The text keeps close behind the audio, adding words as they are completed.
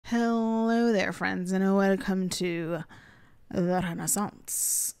there, friends, and welcome to the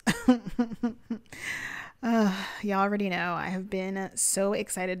Renaissance. Y'all already know I have been so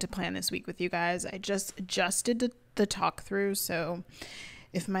excited to plan this week with you guys. I just adjusted the talk through, so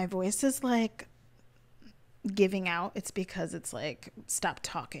if my voice is like giving out, it's because it's like, stop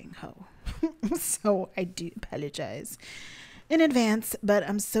talking, ho. So I do apologize in advance, but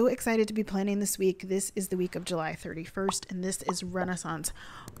I'm so excited to be planning this week. This is the week of July 31st, and this is Renaissance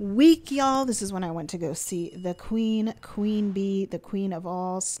week, y'all. This is when I went to go see the Queen Bey, the queen of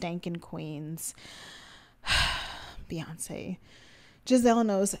all stankin' queens. Beyonce. Giselle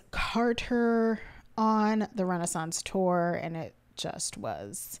knows Carter on the Renaissance tour, and it just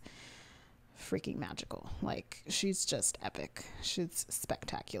was freaking magical. Like, she's just epic. She's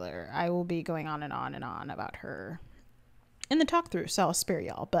spectacular. I will be going on and on and on about her in the talk through, so I'll spare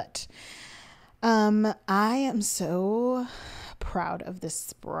y'all. But I am so proud of this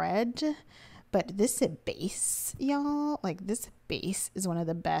spread. But this base, y'all, like this base is one of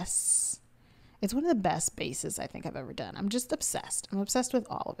the best. It's one of the best bases I think I've ever done. I'm just obsessed. I'm obsessed with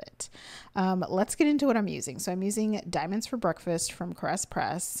all of it. Let's get into what I'm using. So I'm using Diamonds for Breakfast from Caress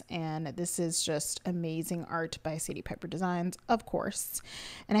Press, and this is just amazing art by Sadie Piper Designs, of course.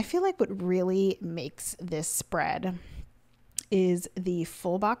 And I feel like what really makes this spread is the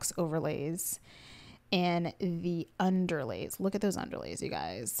full box overlays and the underlays. Look at those underlays, you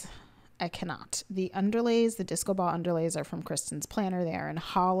guys. I cannot. The underlays, the disco ball underlays are from Kristanne's planner. They are in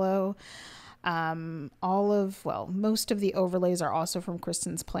holo. Most of the overlays are also from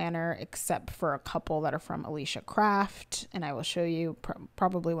Kristanne's planner, except for a couple that are from Alicia Craft. And I will show you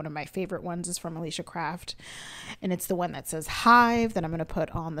probably one of my favorite ones is from Alicia Craft. And it's the one that says Hive that I'm going to put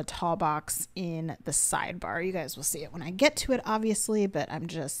on the tall box in the sidebar. You guys will see it when I get to it, obviously, but I'm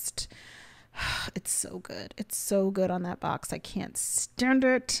just, it's so good. It's so good on that box. I can't stand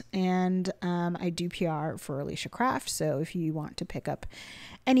it. And I do PR for Alicia Craft. So if you want to pick up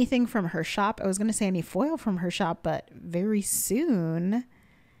anything from her shop, I was going to say any foil from her shop, but very soon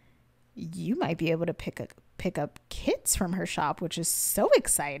you might be able to pick up kits from her shop, which is so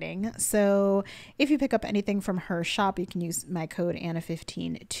exciting. So if you pick up anything from her shop, you can use my code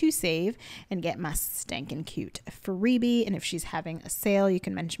Anna15 to save and get my stankin' cute freebie. And if she's having a sale, you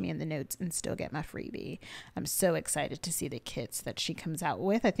can mention me in the notes and still get my freebie. I'm so excited to see the kits that she comes out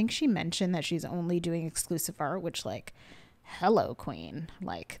with. I think she mentioned that she's only doing exclusive art, which, like, hello, queen.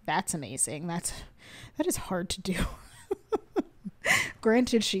 Like, that's amazing. That is hard to do.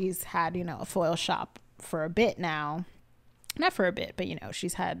 Granted, she's had, a foil shop for a bit now. Not for a bit, but,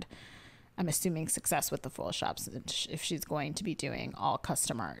 she's had, I'm assuming, success with the foil shops if she's going to be doing all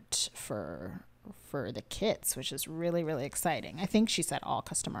custom art for the kits, which is really, really exciting. I think she said all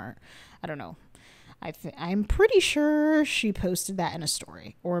custom art. I don't know. I'm pretty sure she posted that in a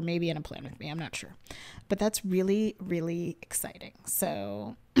story or maybe in a plan with me. I'm not sure. But that's really, really exciting.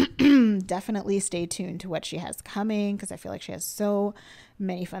 So definitely stay tuned to what she has coming because I feel like she has so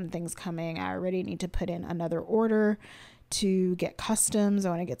many fun things coming. I already need to put in another order to get customs. I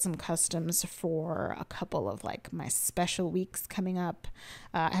want to get some customs for a couple of like my special weeks coming up.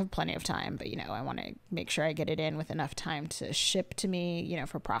 I have plenty of time, but I want to make sure I get it in with enough time to ship to me,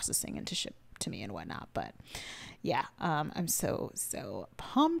 for processing and to ship to me and whatnot. But yeah, I'm so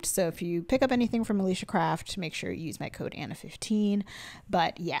pumped. So if you pick up anything from Alicia Craft, make sure you use my code Anna15.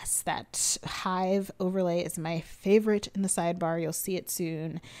 But yes, that Hive overlay is my favorite in the sidebar. You'll see it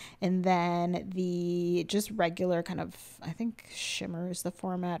soon. And then the just regular kind of, I think shimmer is the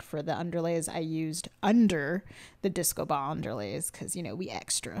format for the underlays I used under the disco ball underlays because we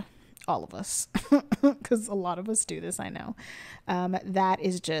extra. All of us, because a lot of us do this, I know. That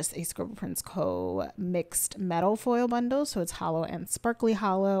is just a Scribble Prints Co mixed metal foil bundle, so it's holo and sparkly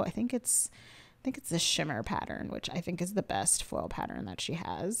holo. I think it's the shimmer pattern, which I think is the best foil pattern that she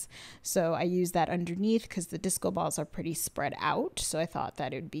has. So I use that underneath because the disco balls are pretty spread out, so I thought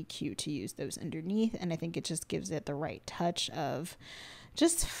that it would be cute to use those underneath, and I think it just gives it the right touch of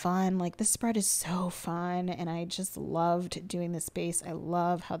just fun. Like, this spread is so fun, and I just loved doing this base. I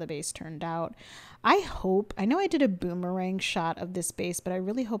love how the base turned out. I know I did a boomerang shot of this base, but I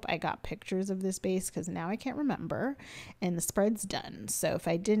really hope I got pictures of this base because now I can't remember, and the spread's done. So if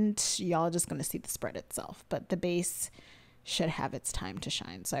I didn't, y'all are just going to see the spread itself, but the base should have its time to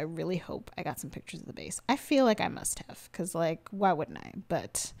shine. So I really hope I got some pictures of the base. I feel like I must have because, like, why wouldn't I?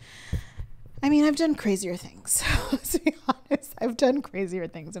 But I mean, I've done crazier things. To be honest, I've done crazier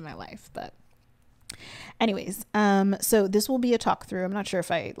things in my life, but Anyways, so this will be a talk through. I'm not sure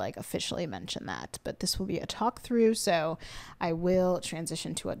if I like officially mentioned that, but this will be a talk through. So I will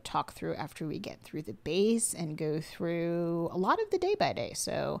transition to a talk through after we get through the base and go through a lot of the day by day.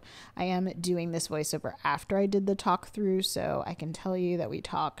 So I am doing this voiceover after I did the talk through. So I can tell you that we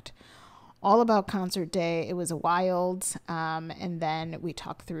talked all about concert day. It was wild. And then we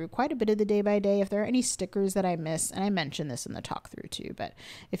talked through quite a bit of the day by day. If there are any stickers that I miss, and I mentioned this in the talk through too, but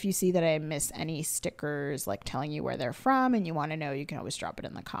if you see that I miss any stickers, like telling you where they're from and you want to know, you can always drop it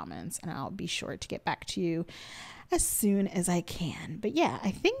in the comments and I'll be sure to get back to you as soon as I can. But yeah,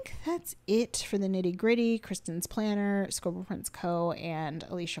 I think that's it for the nitty gritty. Kristanne's Planner, Scribble Prints Co, and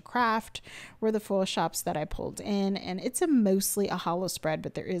Alicia Craft were the foil shops that I pulled in, and it's mostly a holo spread,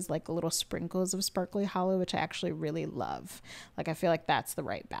 but there is like little sprinkles of sparkly holo, which I actually really love. Like I feel like that's the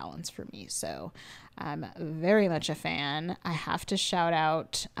right balance for me. So I'm very much a fan. I have to shout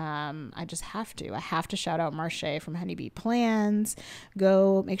out, I have to shout out Marche from Honeybee Plans.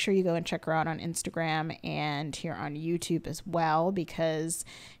 Make sure you go and check her out on Instagram and here on YouTube as well, because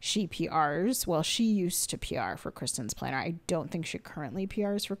she PRs. Well, she used to PR for Kristanne's Planner. I don't think she currently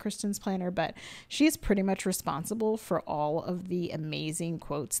PRs for Kristanne's Planner, but she's pretty much responsible for all of the amazing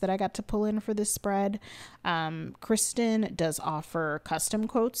quotes that I got to pull in for this spread. Kristanne does offer custom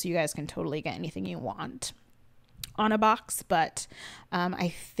quotes, so you guys can totally get anything you want on a box, but I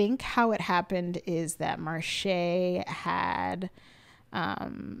think how it happened is that Marche had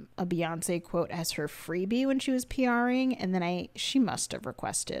a Beyonce quote as her freebie when she was PRing, and then she must have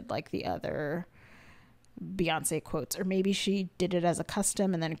requested like the other Beyonce quotes, or maybe she did it as a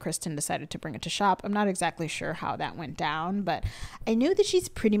custom and then Kristanne decided to bring it to shop. I'm not exactly sure how that went down, but I know that she's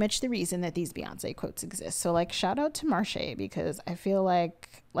pretty much the reason that these Beyonce quotes exist. So like shout out to Marche, because I feel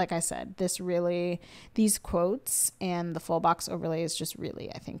like I said, these quotes and the full box overlays just really,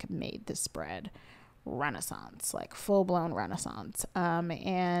 I think, made this spread renaissance, like full-blown renaissance,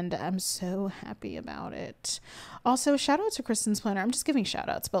 and I'm so happy about it. Also, shout out to Kristanne's Planner. I'm just giving shout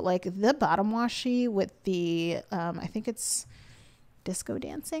outs, but like the bottom washi with the I think it's disco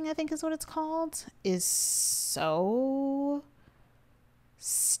dancing, I think is what it's called, is so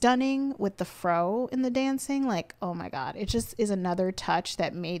stunning with the fro in the dancing. Like, oh my god, it just is another touch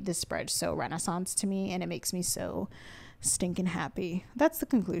that made this spread so renaissance to me, and it makes me so stinking happy. That's the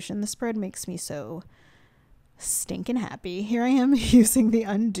conclusion. The spread makes me so stinking happy. Here I am using the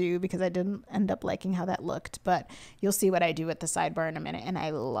undo because I didn't end up liking how that looked, but you'll see what I do with the sidebar in a minute, and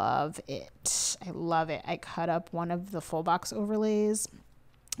I love it. I love it. I cut up one of the full box overlays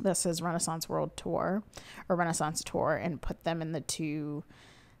that says Renaissance World Tour or Renaissance Tour and put them in the two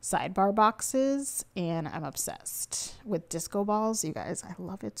sidebar boxes, and I'm obsessed with disco balls. You guys, I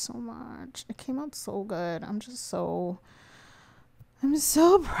love it so much. It came out so good. I'm so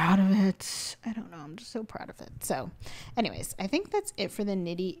proud of it. I don't know, I'm just so proud of it. So anyways, I think that's it for the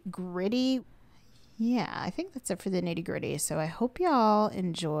nitty gritty. Yeah, I think that's it for the nitty gritty. So I hope y'all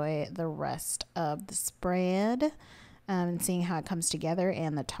enjoy the rest of the spread and seeing how it comes together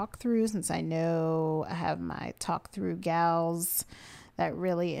and the talk through, since I know I have my talk through gals that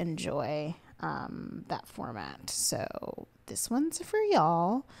really enjoy that format. So this one's for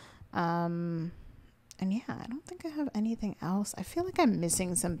y'all. And yeah, I don't think I have anything else. I feel like I'm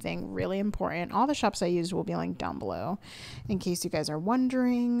missing something really important. All the shops I used will be linked down below in case you guys are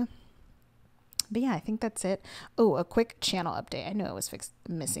wondering. But yeah, I think that's it. Oh, a quick channel update. I know I was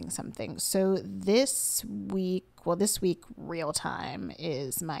missing something. So this week real time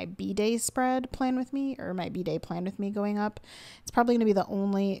is my B-Day spread Plan With Me, or my B-Day Plan With Me going up. It's probably going to be the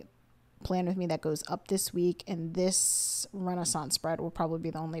only Plan With Me that goes up this week, and this Renaissance spread will probably be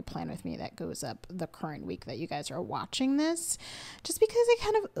the only Plan With Me that goes up the current week that you guys are watching this, just because I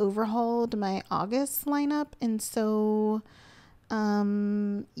kind of overhauled my August lineup, and so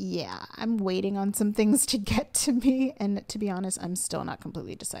yeah, I'm waiting on some things to get to me, and to be honest, I'm still not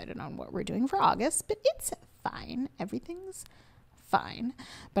completely decided on what we're doing for August, but it's fine. Everything's fine,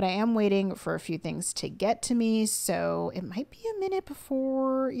 but I am waiting for a few things to get to me, so it might be a minute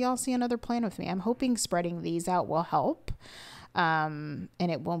before y'all see another Plan With Me. I'm hoping spreading these out will help, and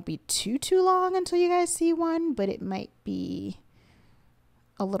it won't be too long until you guys see one, but it might be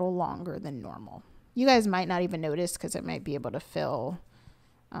a little longer than normal. You guys might not even notice because it might be able to fill.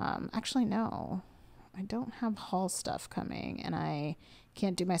 Actually, no, I don't have haul stuff coming, and I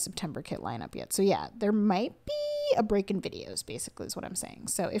can't do my September kit lineup yet. So yeah, there might be a break in videos, basically is what I'm saying.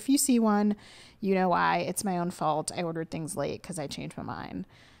 So if you see one, you know why. It's my own fault. I ordered things late because I changed my mind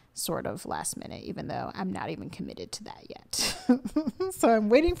sort of last minute, even though I'm not even committed to that yet. So I'm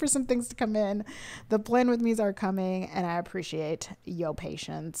waiting for some things to come in. The Plan With Me's are coming, and I appreciate your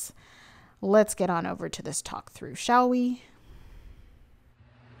patience let's get on over to this talk through, shall we?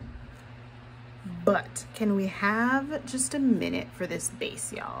 But can we have just a minute for this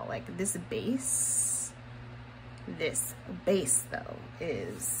base, y'all? Like this base though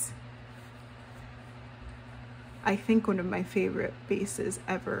is, I think, one of my favorite bases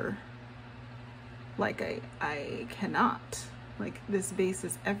ever. Like I cannot, like this base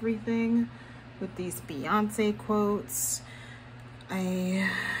is everything with these Beyonce quotes. I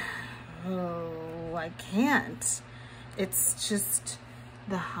can't. It's just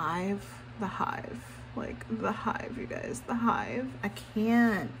the hive, like the hive, you guys, the hive. I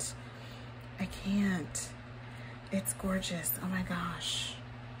can't. It's gorgeous. Oh my gosh.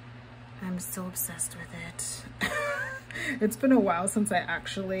 I'm so obsessed with it. It's been a while since I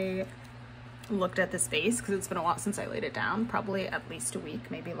actually looked at this vase because it's been a while since I laid it down, probably at least a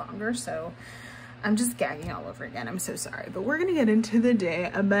week, maybe longer. So I'm just gagging all over again. I'm so sorry, but we're gonna get into the day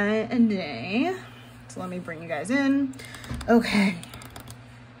by a day. So let me bring you guys in. Okay,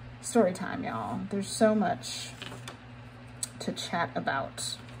 story time, y'all. There's so much to chat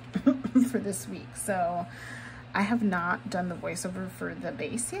about for this week. So I have not done the voiceover for the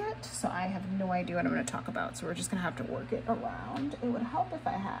base yet, so I have no idea what I'm going to talk about. So we're just going to have to work it around. It would help if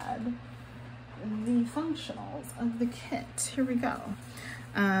I had the functionals of the kit. Here we go.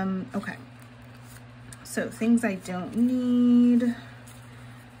 Okay. So things I don't need.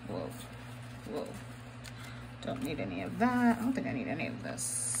 Whoa. Don't need any of that. I don't think I need any of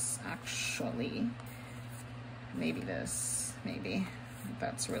this, actually. Maybe this, maybe.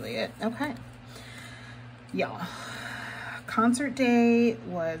 That's really it. Okay. Y'all, concert day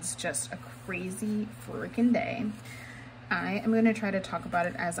was just a crazy freaking day. I am going to try to talk about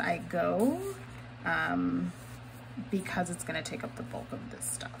it as I go, because it's going to take up the bulk of this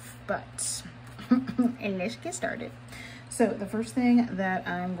stuff. But let's get started. So the first thing that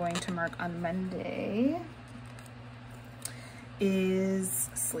I'm going to mark on Monday is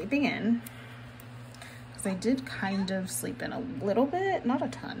sleeping in. I did kind of sleep in a little bit, not a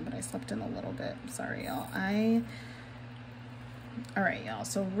ton, but I slept in a little bit. Sorry, y'all. All right, y'all.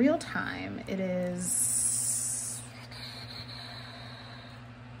 So real time, it is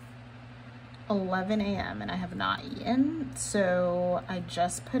 11 a.m. and I have not eaten. So I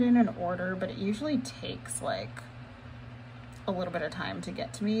just put in an order, but it usually takes like a little bit of time to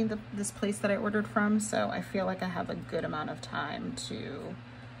get to me, this place that I ordered from. So I feel like I have a good amount of time to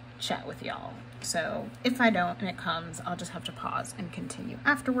chat with y'all. So if I don't and it comes, I'll just have to pause and continue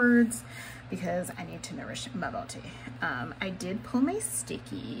afterwards because I need to nourish my body. I did pull my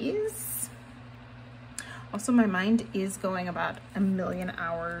stickies. Also, my mind is going about a million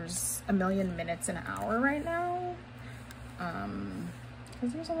minutes an hour right now,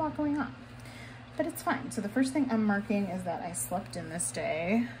 because there's a lot going on, but it's fine. So the first thing I'm marking is that I slept in this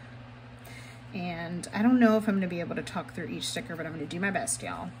day. And I don't know if I'm going to be able to talk through each sticker, but I'm going to do my best,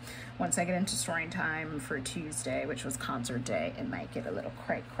 y'all. Once I get into story time for Tuesday, which was concert day, it might get a little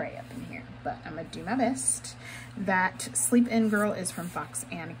cray-cray up in here, but I'm going to do my best. That Sleep In Girl is from Fox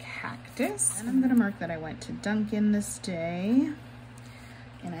and Cactus. And I'm going to mark that I went to Dunkin' this day.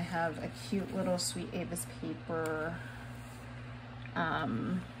 And I have a cute little Sweet Avis paper.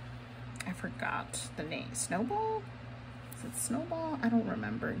 I forgot the name. Snowball? Is it Snowball? I don't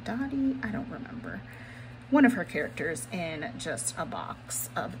remember. Dottie? I don't remember. One of her characters in just a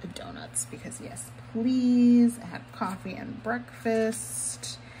box of donuts because yes, please. I had coffee and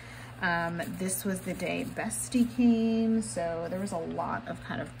breakfast. This was the day Bestie came, so there was a lot of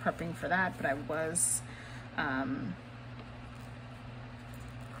kind of prepping for that, but I was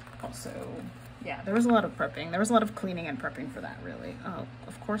also, yeah, there was a lot of prepping. There was a lot of cleaning and prepping for that, really. Oh,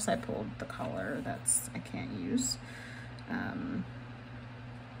 of course I pulled the color I can't use.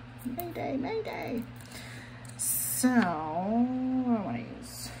 Mayday. So, what do I want to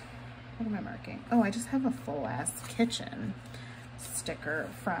use? What am I marking? Oh, I just have a full ass kitchen sticker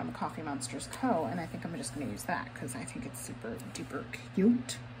from Coffee Monsters Co. And I think I'm just going to use that because I think it's super duper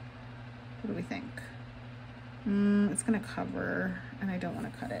cute. What do we think? It's going to cover and I don't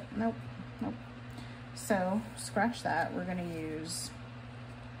want to cut it. Nope. So, scratch that. We're going to use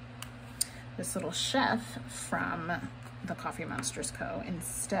this little chef from the Coffee Monsters Co.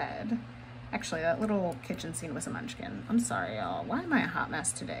 instead. Actually, that little kitchen scene was a munchkin. I'm sorry, y'all. Why am I a hot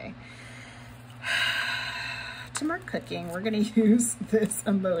mess today? To mark cooking, we're gonna use this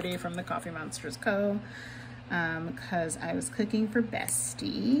emoji from the Coffee Monsters Co. Because I was cooking for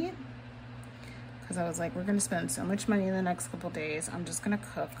Bestie. Because I was like, we're gonna spend so much money in the next couple days. I'm just gonna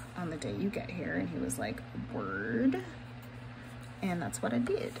cook on the day you get here. And he was like, word. And that's what I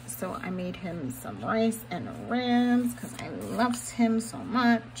did. So I made him some rice and rams because I love him so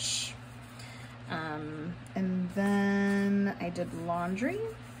much. And then I did laundry.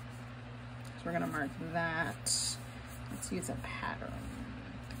 So we're gonna mark that. Let's use a pattern.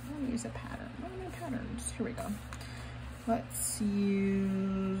 I want to use a pattern. What are my patterns? Here we go. Let's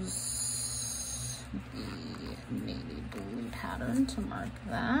use the navy blue pattern to mark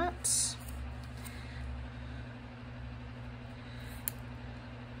that.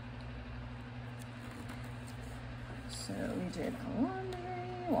 So we did laundry.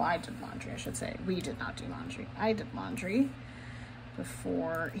 Well, I did laundry, I should say. We did not do laundry. I did laundry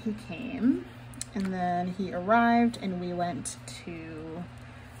before he came. And then he arrived and we went to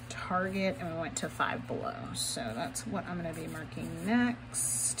Target and we went to Five Below. So that's what I'm gonna be marking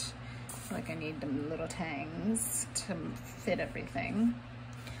next. I feel like I need the little tangs to fit everything.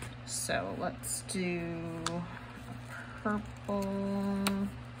 So let's do a purple.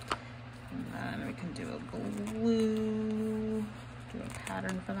 And then we can do a glue, do a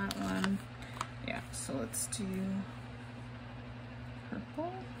pattern for that one. Yeah, so let's do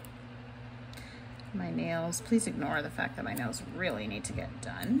purple. My nails, please ignore the fact that my nails really need to get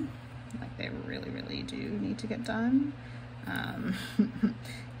done. Like they really, really do need to get done.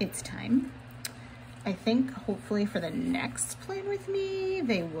 It's time. I think hopefully for the next plan with me,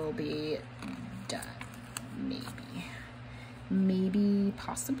 they will be done. Maybe,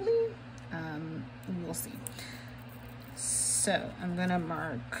 possibly. We'll see. So I'm gonna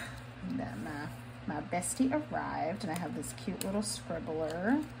mark that my bestie arrived, and I have this cute little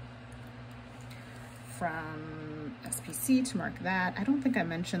scribbler from SPC to mark that. I don't think I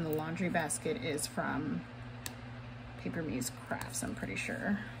mentioned the laundry basket is from Paper Muse Crafts, I'm pretty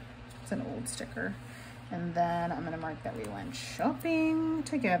sure. It's an old sticker. And then I'm gonna mark that we went shopping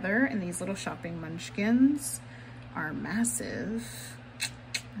together, and these little shopping munchkins are massive.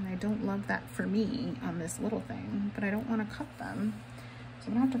 And I don't love that for me on this little thing, but I don't want to cut them. So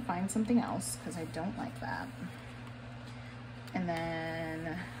I'm gonna have to find something else because I don't like that. And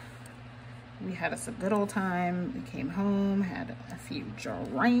then we had us a good old time. We came home, had a few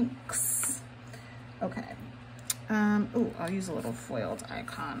drinks. Okay. Oh, I'll use a little foiled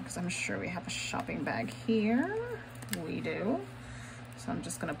icon because I'm sure we have a shopping bag here. We do. So I'm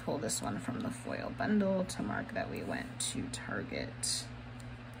just gonna pull this one from the foil bundle to mark that we went to Target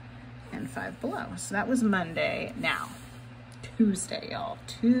and Five Below. So that was Monday. Now, Tuesday, y'all.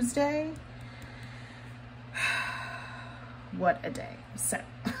 Tuesday. What a day. So,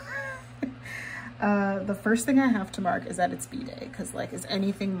 the first thing I have to mark is that it's B-Day, because like, is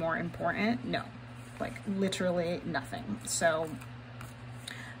anything more important? No, like literally nothing. So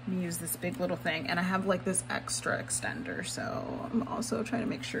I'm gonna use this big little thing, and I have like this extra extender, so I'm also trying to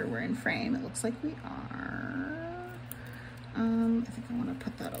make sure we're in frame. It looks like we are. I think I want to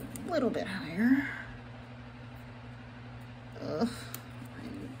put that a little bit higher. Ugh,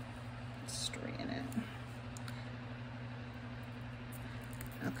 straighten it.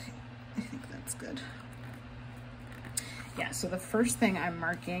 Okay, I think that's good. Yeah, so the first thing I'm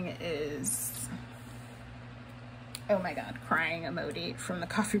marking is, oh my God, crying emoji from the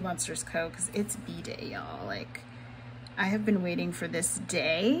Coffee Monsters Co. because it's B-Day, y'all. Like, I have been waiting for this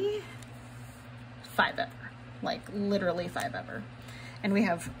day 5 ever. Like literally 5 ever. And we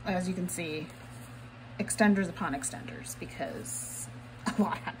have, as you can see, extenders upon extenders because a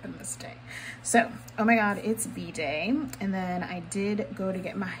lot happened this day. So, oh my God, it's B-Day. And then I did go to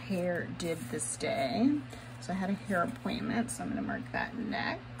get my hair did this day. So I had a hair appointment, so I'm gonna mark that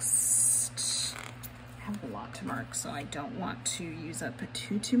next. I have a lot to mark, so I don't want to use up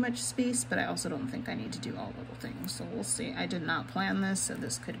too much space, but I also don't think I need to do all little things. So we'll see. I did not plan this, so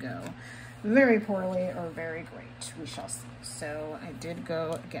this could go very poorly or very great. We shall see. So I did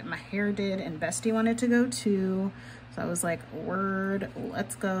go get my hair did, and Bestie wanted to go too. So I was like, word,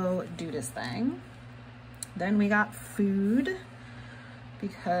 let's go do this thing. Then we got food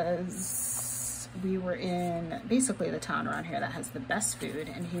because we were in basically the town around here that has the best food.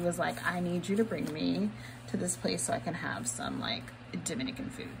 And he was like, I need you to bring me to this place so I can have some like Dominican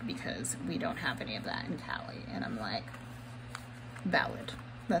food because we don't have any of that in Cali. And I'm like, valid.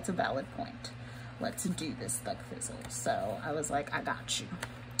 That's a valid point. Let's do this thug fizzle. So I was like, I got you.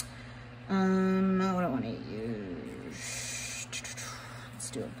 What do I want to use? Let's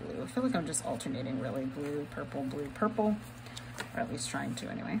do a blue. I feel like I'm just alternating really blue, purple, or at least trying to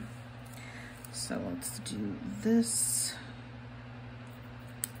anyway. So let's do this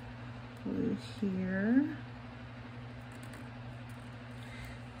blue here.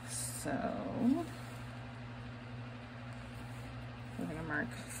 So we're gonna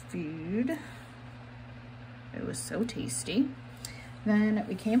mark food. It was so tasty. Then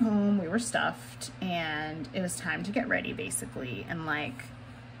we came home, we were stuffed, and it was time to get ready basically. And like,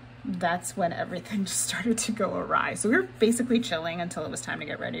 that's when everything just started to go awry. So we were basically chilling until it was time to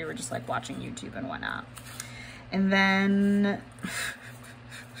get ready. We were just like watching YouTube and whatnot. And then,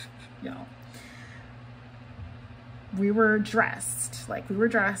 y'all, we were dressed,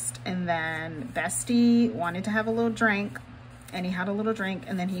 and then Bestie wanted to have a little drink, and he had a little drink,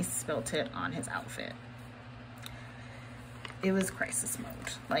 and then he spilt it on his outfit. It was crisis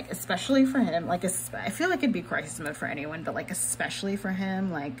mode, like, especially for him. Like, I feel like it'd be crisis mode for anyone, but like, especially for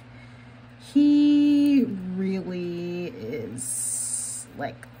him, like, he really is,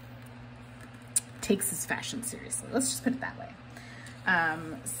 like, takes his fashion seriously. Let's just put it that way.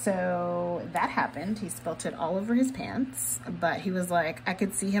 So that happened. He spilt it all over his pants, but he was like, I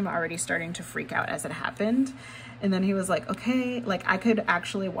could see him already starting to freak out as it happened. And then he was like, okay, like I could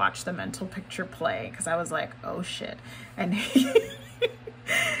actually watch the mental picture play, because I was like, oh shit. And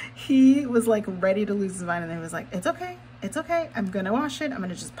he was like ready to lose his mind, and he was like, it's okay. It's okay. I'm going to wash it. I'm going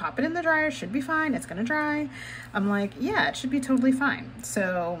to just pop it in the dryer. Should be fine. It's going to dry. I'm like, yeah, it should be totally fine.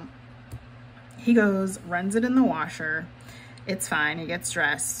 So he goes, runs it in the washer. It's fine. He gets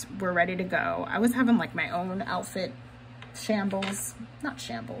dressed. We're ready to go. I was having like my own outfit shambles. Not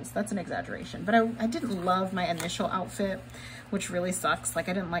shambles. That's an exaggeration. But I didn't love my initial outfit, which really sucks. Like,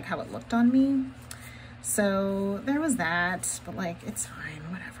 I didn't like how it looked on me. So there was that. But like, it's fine.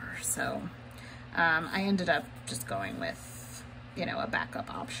 Whatever. So I ended up just going with, you know, a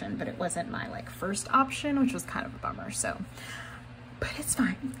backup option. But it wasn't my like first option, which was kind of a bummer. So... but it's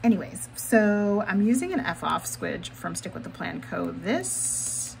fine. Anyways, so I'm using an F-off squidge from Stick With The Plan Co.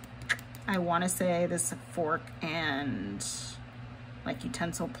 This, I want to say this fork and like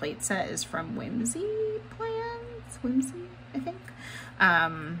utensil plate set is from Whimsy Plans, Whimsy, I think.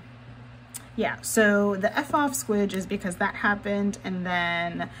 Yeah, so the F-off squidge is because that happened, and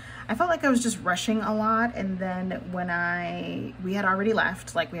then I felt like I was just rushing a lot, and then when we had already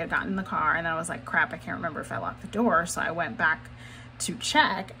left, like we had gotten in the car, and then I was like, crap, I can't remember if I locked the door, so I went back to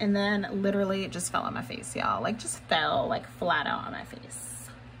check, and then literally it just fell on my face, y'all. Like, just fell like flat out on my face.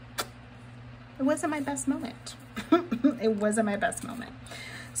 It wasn't my best moment. It wasn't my best moment.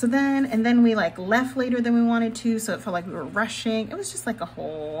 So then, and then we like left later than we wanted to, so it felt like we were rushing. It was just like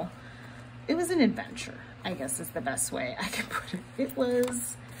it was an adventure, I guess is the best way I can put it. It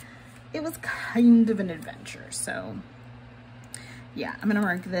was kind of an adventure. So yeah, I'm gonna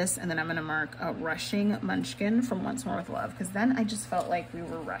mark this, and then I'm gonna mark a rushing munchkin from Once More With Love, because then I just felt like we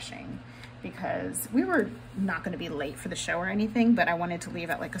were rushing, because we were not gonna be late for the show or anything, but I wanted to leave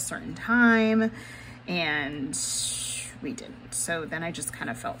at like a certain time, and we didn't. So then I just kind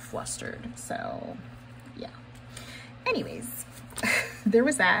of felt flustered. So yeah. Anyways, there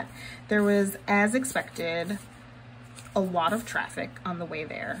was that. There was, as expected, a lot of traffic on the way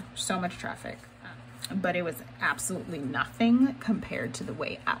there. So much traffic. But it was absolutely nothing compared to the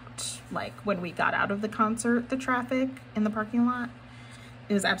way out. Like when we got out of the concert, the traffic in the parking lot,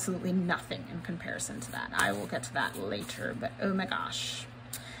 it was absolutely nothing in comparison to that. I will get to that later, but oh my gosh.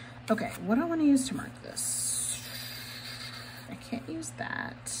 Okay, what do I want to use to mark this? I can't use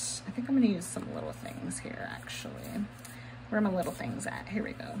that. I think I'm going to use some little things here, actually. Where are my little things at? Here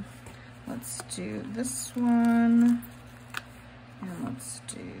we go. Let's do this one. And let's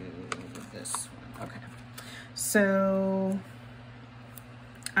do this one. Okay, so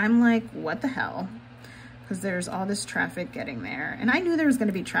I'm like, what the hell? Because there's all this traffic getting there. And I knew there was going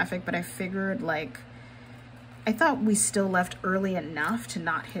to be traffic, but I figured, like, I thought we still left early enough to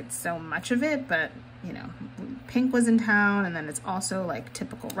not hit so much of it. But, you know, Pink was in town, and then it's also like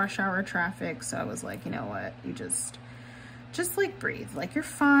typical rush hour traffic. So I was like, you know what? You just like breathe. Like, you're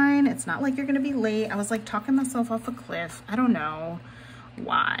fine. It's not like you're going to be late. I was like talking myself off a cliff. I don't know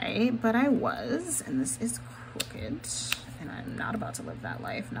why, but I was, and this is crooked, and I'm not about to live that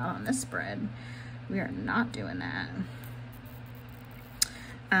life, not on this spread. We are not doing that.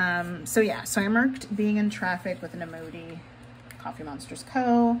 So yeah, so I marked being in traffic with an emoji, Coffee Monsters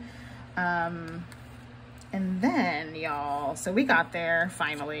Co. And then, y'all, so we got there,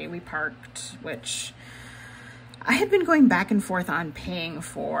 finally, we parked, which I had been going back and forth on paying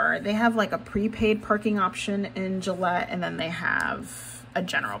for. They have like a prepaid parking option in Gillette, and then they have a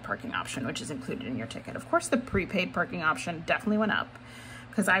general parking option, which is included in your ticket. Of course, the prepaid parking option definitely went up,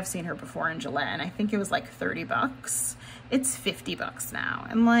 because I've seen her before in Gillette, and I think it was like 30 bucks. It's 50 bucks now.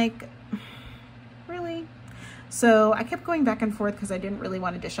 And like, really? So I kept going back and forth because I didn't really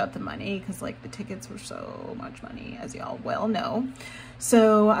want to dish out the money, because like the tickets were so much money, as y'all well know.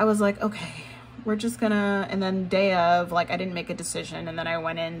 So I was like, okay, we're just gonna, and then day of, like, I didn't make a decision, and then I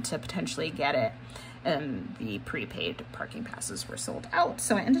went in to potentially get it, and the prepaid parking passes were sold out.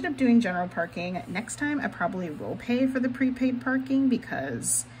 So I ended up doing general parking. Next time I probably will pay for the prepaid parking,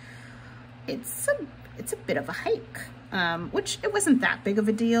 because it's a bit of a hike, which it wasn't that big of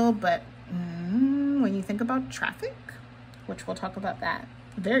a deal, but when you think about traffic, which we'll talk about that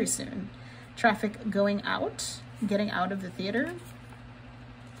very soon, traffic going out, getting out of the theater,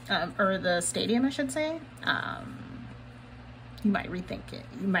 or the stadium, I should say, you might rethink it.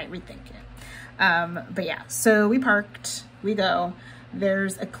 But yeah, so we parked, we go.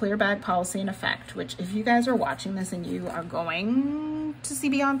 There's a clear bag policy in effect, which if you guys are watching this and you are going to see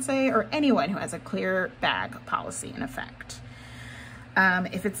Beyonce, or anyone who has a clear bag policy in effect,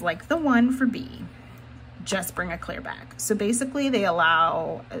 if it's like the one for B, just bring a clear bag. So basically they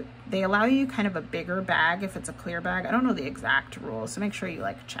allow you kind of a bigger bag if it's a clear bag. I don't know the exact rules, so make sure you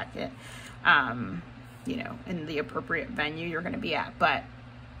like check it, you know, in the appropriate venue you're going to be at. But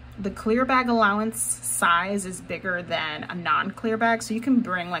the clear bag allowance size is bigger than a non-clear bag, so you can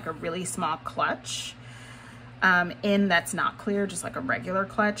bring like a really small clutch in that's not clear, just like a regular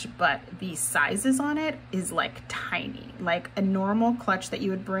clutch, but the sizes on it is like tiny. Like a normal clutch that you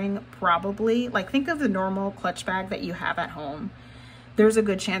would bring, probably, like think of the normal clutch bag that you have at home, there's a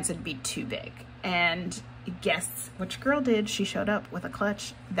good chance it'd be too big. And guess which girl did? She showed up with a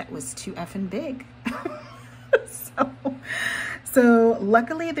clutch that was too effing big. So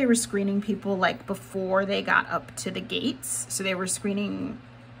luckily they were screening people like before they got up to the gates. So they were screening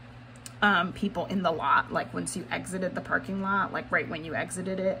people in the lot, like once you exited the parking lot, like right when you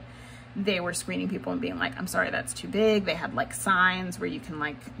exited it, they were screening people and being like, I'm sorry, that's too big. They had like signs where you can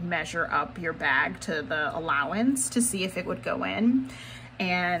like measure up your bag to the allowance to see if it would go in.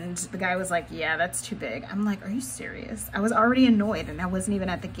 And the guy was like, yeah, that's too big. I'm like, are you serious? I was already annoyed and I wasn't even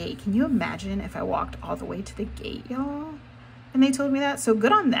at the gate. Can you imagine if I walked all the way to the gate, y'all? And they told me that. So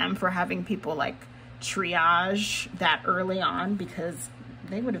good on them for having people like triage that early on, because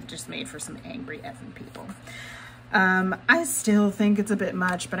they would have just made for some angry effing people. I still think it's a bit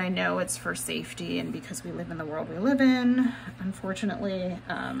much, but I know it's for safety and because we live in the world we live in, unfortunately,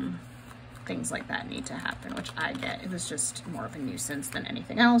 things like that need to happen, which I get. It was just more of a nuisance than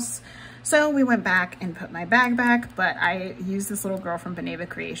anything else. So we went back and put my bag back, but I used this little girl from Beneva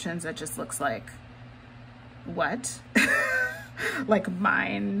Creations that just looks like, what? Like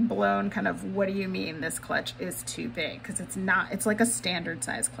mind blown, kind of, what do you mean this clutch is too big? Because it's not, it's like a standard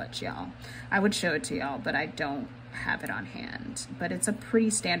size clutch, y'all. I would show it to y'all, but I don't have it on hand. But it's a pretty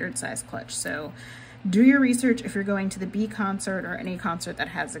standard size clutch. So do your research if you're going to the B concert or any concert that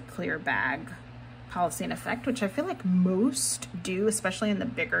has a clear bag policy in effect, which I feel like most do, especially in the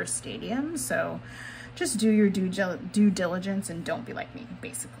bigger stadiums. So just do your due diligence and don't be like me,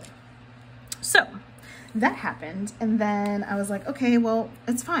 basically. So that happened, and then I was like, okay, well,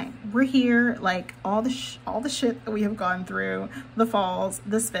 it's fine. We're here. Like all the shit that we have gone through, the falls,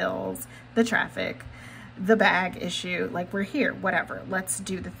 the spills, the traffic, the bag issue, like we're here, whatever, let's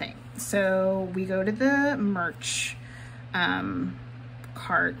do the thing. So we go to the merch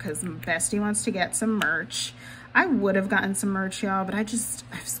cart because Bestie wants to get some merch. I would have gotten some merch, y'all, but I've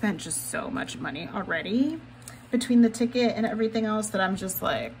spent just so much money already between the ticket and everything else that I'm just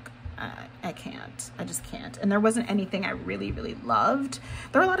like, I just can't. And there wasn't anything I really, really loved.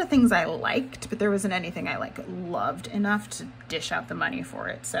 There were a lot of things I liked, but there wasn't anything I like loved enough to dish out the money for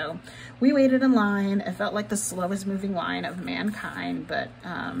it. So we waited in line. It felt like the slowest moving line of mankind, but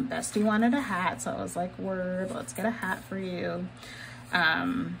Bestie wanted a hat. So I was like, word, let's get a hat for you.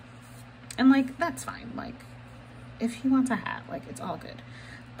 And like, that's fine. Like if he wants a hat, like it's all good.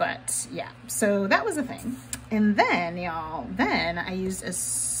 But yeah, so that was a thing. And then y'all, then I used a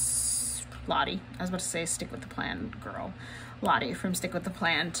Lottie, I was about to say Stick With The Plan girl, Lottie from Stick With The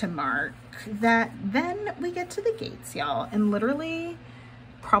Plan, to mark that. Then we get to the gates, y'all, and literally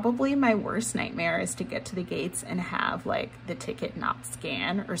probably my worst nightmare is to get to the gates and have like the ticket not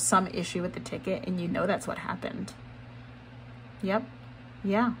scan or some issue with the ticket, and you know that's what happened. Yep.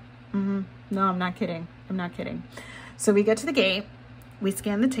 Yeah. No, I'm not kidding. I'm not kidding. So we get to the gate. We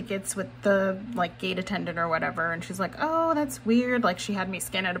scanned the tickets with the like gate attendant or whatever, and she's like, oh, that's weird. Like she had me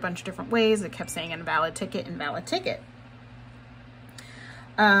scan it a bunch of different ways. It kept saying invalid ticket, invalid ticket.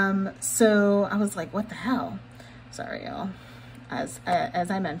 So I was like, what the hell? Sorry, y'all. As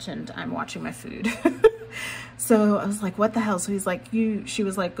I mentioned, I'm watching my food. So I was like, what the hell? So he's like, she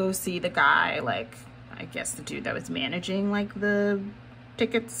was like, go see the guy, like, I guess the dude that was managing like the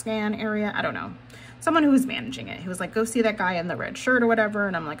ticket scan area. I don't know. Someone who was managing it. He was like, go see that guy in the red shirt or whatever.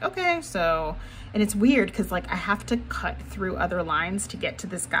 And I'm like, okay. So, and it's weird because like I have to cut through other lines to get to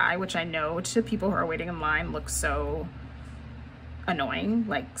this guy, which I know to people who are waiting in line looks so annoying.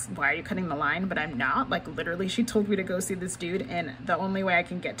 Like, why are you cutting the line? But I'm not. Like, literally, she told me to go see this dude, and the only way I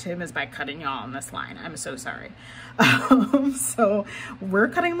can get to him is by cutting y'all on this line. I'm so sorry. So we're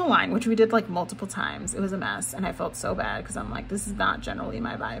cutting the line, which we did like multiple times. It was a mess, and I felt so bad because I'm like, this is not generally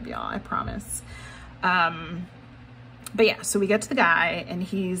my vibe, y'all, I promise. But yeah, so we get to the guy, and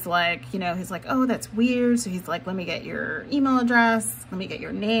he's like, you know, he's like, oh, that's weird. So he's like, let me get your email address, let me get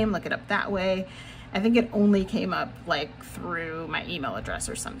your name, look it up that way. I think it only came up like through my email address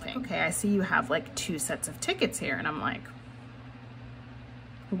or something. Okay, I see you have like 2 sets of tickets here. And I'm like,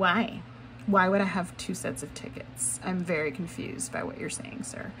 why? Why would I have 2 sets of tickets? I'm very confused by what you're saying,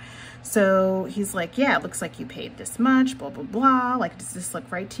 sir. So he's like, yeah, it looks like you paid this much, blah, blah, blah. Like, does this look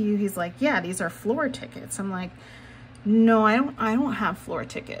right to you? He's like, yeah, these are floor tickets. I'm like, no, I don't have floor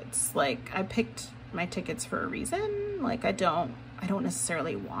tickets. Like, I picked my tickets for a reason. Like, I don't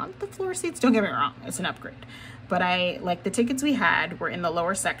necessarily want the floor seats. Don't get me wrong, it's an upgrade. But like, the tickets we had were in the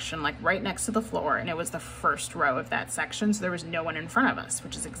lower section, like right next to the floor, and it was the first row of that section, so there was no one in front of us,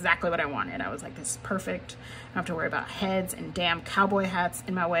 which is exactly what I wanted. I was like, this is perfect. I don't have to worry about heads and damn cowboy hats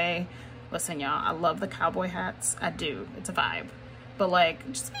in my way. Listen, y'all, I love the cowboy hats. I do. It's a vibe. But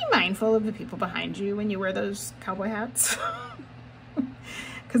like, just be mindful of the people behind you when you wear those cowboy hats.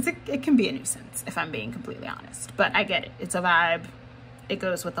 Because it can be a nuisance, if I'm being completely honest. But I get it. It's a vibe. It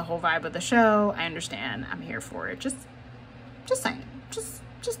goes with the whole vibe of the show. I understand. I'm here for it. Just saying. Just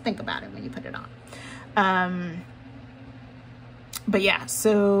think about it when you put it on. But yeah,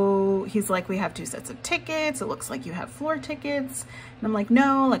 so he's like, we have 2 sets of tickets. It looks like you have floor tickets. And I'm like,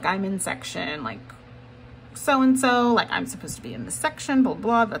 no, like, I'm in section, like, so-and-so, like, I'm supposed to be in this section, blah,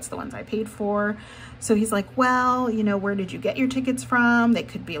 blah, that's the ones I paid for. So he's like, well, you know, where did you get your tickets from? They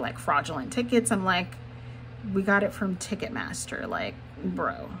could be like fraudulent tickets. I'm like, we got it from Ticketmaster. Like,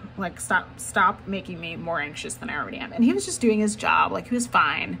 bro, like, stop making me more anxious than I already am. And he was just doing his job. Like, he was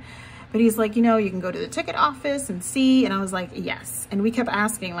fine. But he's like, you know, you can go to the ticket office and see. And I was like, yes. And we kept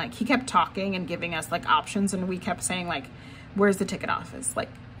asking, like, he kept talking and giving us like options. And we kept saying, like, where's the ticket office? Like,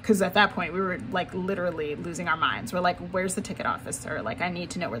 because at that point we were like literally losing our minds. We're like, where's the ticket office, sir? Like, I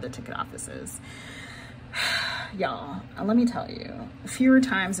need to know where the ticket office is. Y'all, let me tell you, fewer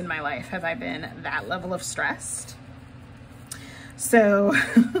times in my life have I been that level of stressed. So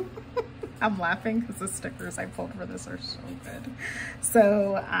I'm laughing because the stickers I pulled for this are so good.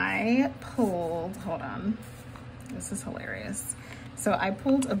 So I pulled, hold on, this is hilarious. So I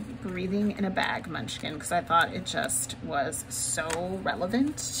pulled a breathing in a bag munchkin because I thought it just was so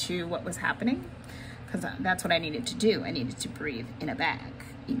relevant to what was happening, because that's what I needed to do. I needed to breathe in a bag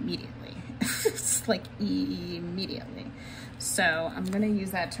immediately. It's like immediately. So I'm gonna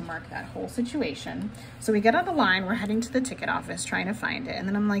use that to mark that whole situation. So we get on the line, we're heading to the ticket office trying to find it. And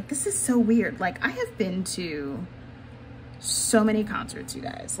then I'm like, this is so weird. Like, I have been to so many concerts, you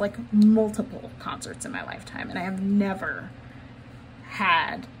guys, like multiple concerts in my lifetime. And I have never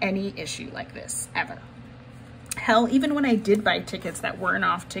had any issue like this ever. Hell, even when I did buy tickets that weren't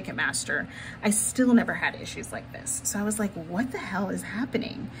off Ticketmaster, I still never had issues like this. So I was like, what the hell is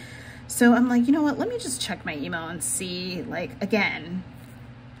happening? So I'm like, you know what, let me just check my email and see. Like, again,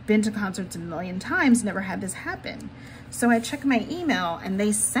 been to concerts a million times, never had this happen. So I checked my email, and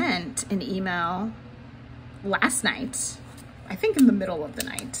they sent an email last night, I think in the middle of the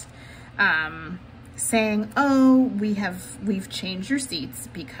night, saying, oh, we've changed your seats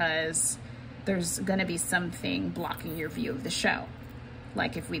because there's gonna be something blocking your view of the show,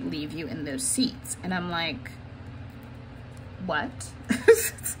 like if we leave you in those seats. And I'm like, what?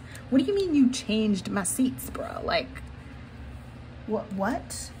 What do you mean you changed my seats, bro? Like,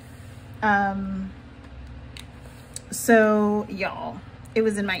 what? So y'all, it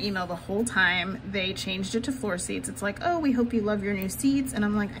was in my email the whole time. They changed it to floor seats. It's like, oh, we hope you love your new seats. And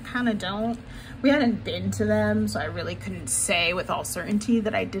I'm like, I kind of don't. We hadn't been to them, so I really couldn't say with all certainty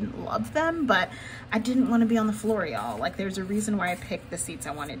that I didn't love them, but I didn't want to be on the floor, y'all. Like, there's a reason why I picked the seats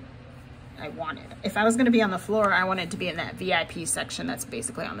I wanted. If I was going to be on the floor, I wanted to be in that VIP section that's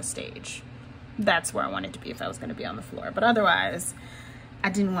basically on the stage. That's where I wanted to be if I was going to be on the floor. But otherwise, I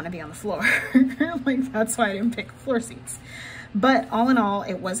didn't want to be on the floor. Like, that's why I didn't pick floor seats. But all in all,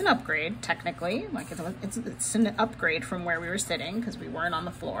 it was an upgrade, technically. Like, it's an upgrade from where we were sitting because we weren't on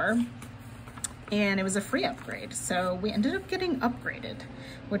the floor. And it was a free upgrade. So we ended up getting upgraded,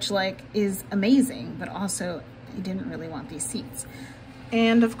 which, like, is amazing. But also, I didn't really want these seats.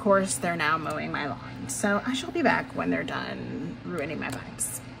 And of course, they're now mowing my lawn. So I shall be back when they're done ruining my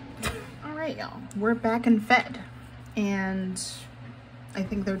vibes. All right, y'all, we're back and fed. And I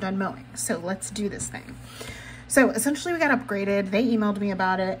think they're done mowing. So let's do this thing. So essentially we got upgraded. They emailed me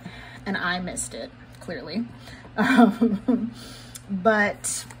about it and I missed it, clearly.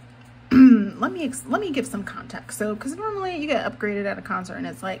 But let me give some context. So, because normally you get upgraded at a concert and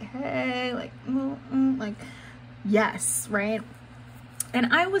it's like, hey, like, like, yes, right?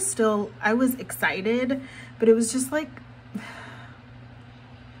 And I was excited, but it was just like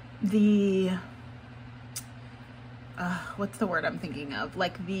the, what's the word I'm thinking of?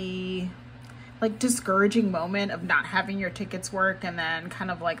 Like the, like, discouraging moment of not having your tickets work, and then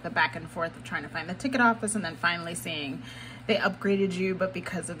kind of like the back and forth of trying to find the ticket office, and then finally seeing they upgraded you, but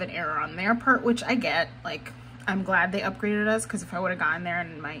because of an error on their part, which I get. Like, I'm glad they upgraded us, because if I would have gone there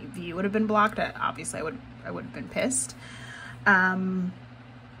and my view would have been blocked, obviously I would have been pissed.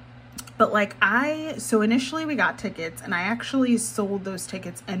 But like, so initially we got tickets, and I actually sold those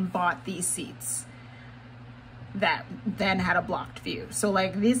tickets and bought these seats that then had a blocked view. So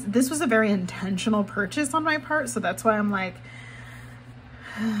like, this was a very intentional purchase on my part, so that's why I'm like,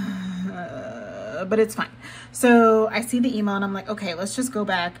 but it's fine. So I see the email and I'm like, okay, let's just go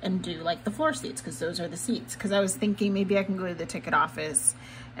back and do like the floor seats, because those are the seats. Because I was thinking maybe I can go to the ticket office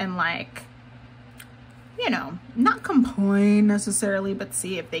and, like, you know, not complain necessarily, but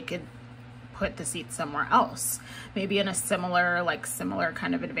see if they could put the seats somewhere else, maybe in a similar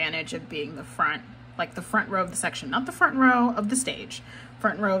kind of advantage of being the front, like the front row of the section, not the front row of the stage,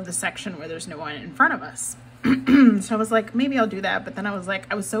 front row of the section where there's no one in front of us. So I was like, maybe I'll do that. But then I was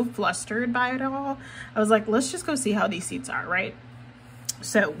like, I was so flustered by it all. I was like, let's just go see how these seats are, right?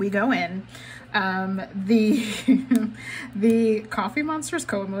 So we go in. The Coffee Monsters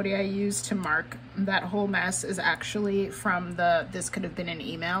co-emoji I used to mark that whole mess is actually from the this could have been an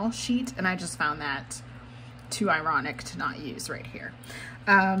email sheet, and I just found that too ironic to not use right here.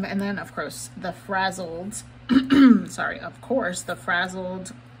 And then of course the frazzled the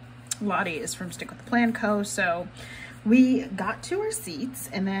frazzled Lottie is from Stick with the Plan Co. So we got to our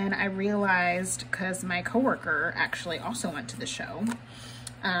seats, and then I realized, because my coworker actually also went to the show,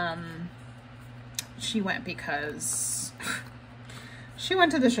 she went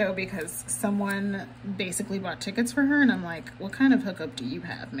to the show because someone basically bought tickets for her, and I'm like, what kind of hookup do you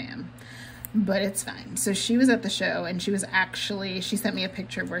have, ma'am? But it's fine. So she was at the show, and she sent me a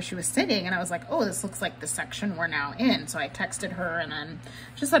picture of where she was sitting, and I was like, oh, this looks like the section we're now in. So I texted her and then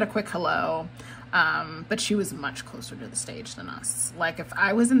just said a quick hello. But she was much closer to the stage than us. Like, if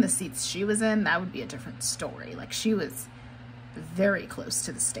I was in the seats she was in, that would be a different story. Like, she was very close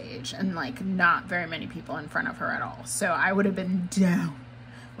to the stage, and like not very many people in front of her at all. So I would have been down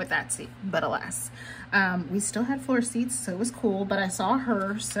with that seat, but alas. We still had floor seats, so it was cool, but I saw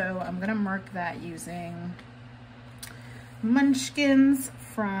her, so I'm gonna mark that using Munchkins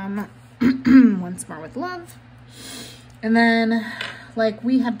from Once More with Love. And then, like,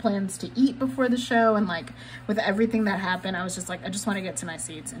 we had plans to eat before the show, and like with everything that happened, I was just like, I just want to get to my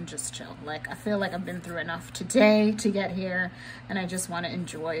seats and just chill. Like, I feel like I've been through enough today to get here, and I just want to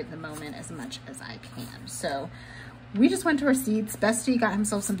enjoy the moment as much as I can. So we just went to our seats. Bestie got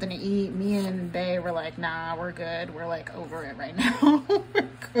himself something to eat. Me and Bey were like, nah, we're good. We're like over it right now. We're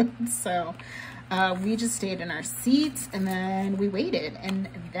good. So we just stayed in our seats, and then we waited, and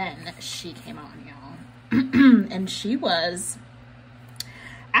then she came on, y'all. And she was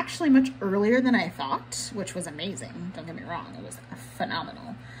actually much earlier than I thought, which was amazing. Don't get me wrong, it was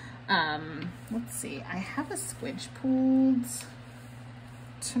phenomenal. Let's see, I have a squidge pulled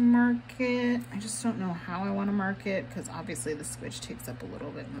to mark it. I just don't know how I want to mark it, because obviously the squidge takes up a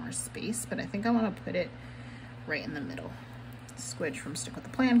little bit more space, but I think I want to put it right in the middle. Squidge from Stick with the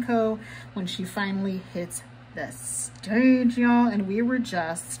Plan Co. When she finally hits the stage, y'all, and we were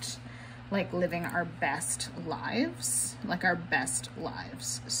just like living our best lives,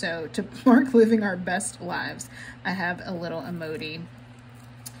 So to mark living our best lives, I have a little emoji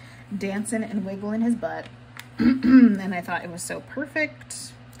dancing and wiggling his butt. And I thought it was so perfect.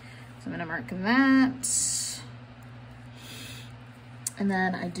 So I'm gonna mark that. And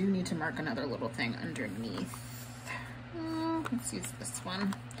then I do need to mark another little thing underneath. Let's use this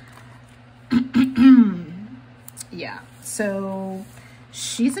one. Yeah, so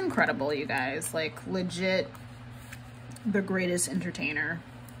she's incredible, you guys. Like, legit the greatest entertainer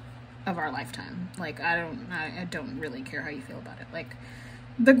of our lifetime. Like, I don't really care how you feel about it. Like,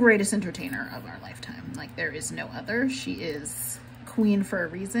 the greatest entertainer of our lifetime. Like, there is no other. She is queen for a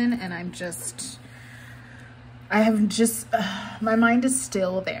reason, and my mind is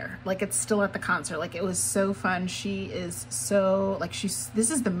still there. Like, it's still at the concert. Like, it was so fun. She is so, like,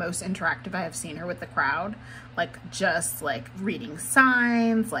 this is the most interactive I have seen her with the crowd. Like, just like reading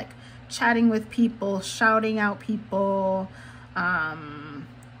signs, like chatting with people, shouting out people,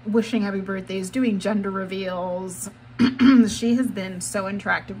 wishing happy birthdays, doing gender reveals. She has been so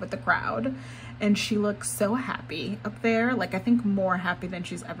interactive with the crowd, and she looks so happy up there. Like, I think more happy than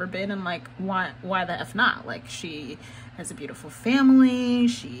she's ever been. And like, why the F not? Like, she has a beautiful family.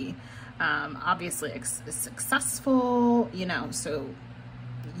 She obviously is successful, you know, so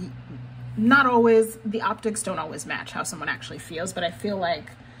not always, the optics don't always match how someone actually feels, but I feel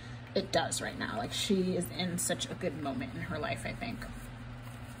like it does right now. Like, she is in such a good moment in her life, I think.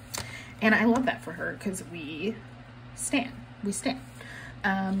 And I love that for her, because we stand.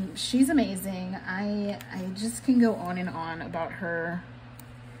 She's amazing. I just can go on and on about her.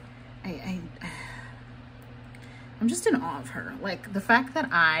 I'm just in awe of her. Like, the fact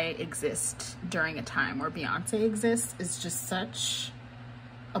that I exist during a time where Beyonce exists is just such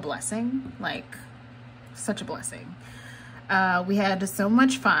a blessing. Like, such a blessing. We had so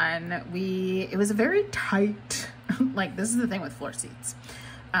much fun. It was a very tight, like, this is the thing with floor seats.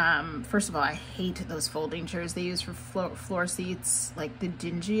 First of all, I hate those folding chairs they use for floor seats. Like, the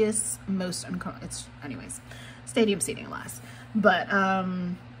dingiest, most uncomfortable. Anyways, stadium seating, alas. But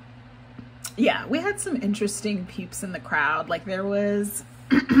yeah, we had some interesting peeps in the crowd. Like, there was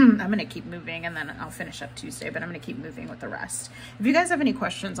I'm gonna keep moving and then I'll finish up Tuesday, but I'm gonna keep moving with the rest. If you guys have any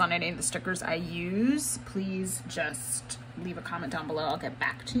questions on any of the stickers I use, please just leave a comment down below. I'll get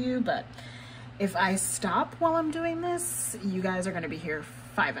back to you. But if I stop while I'm doing this, you guys are gonna be here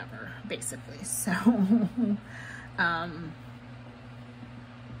forever, basically. So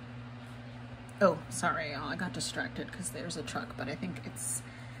oh, sorry, I got distracted because there's a truck, but I think it's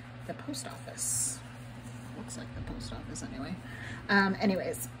the post office. Looks like the post office anyway.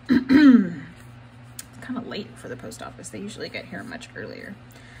 Anyways, it's kind of late for the post office. They usually get here much earlier.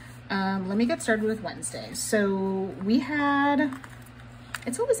 Let me get started with Wednesday. So we had,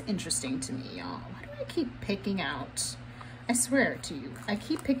 it's always interesting to me, y'all. Why do I keep picking out, I swear to you, I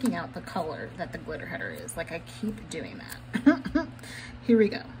keep picking out the color that the glitter header is. Like, I keep doing that. Here we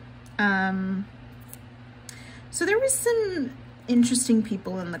go. So there was some interesting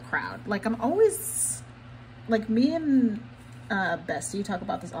people in the crowd. Like, I'm always, like, me and Bestie talk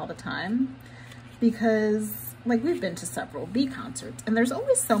about this all the time, because like, we've been to several Bee concerts and there's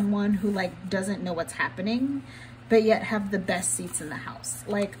always someone who like doesn't know what's happening but yet have the best seats in the house.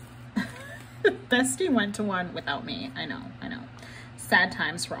 Like, Bestie went to one without me. I know, sad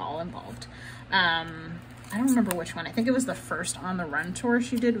times for all involved. I don't remember which one. I think it was the first On the Run tour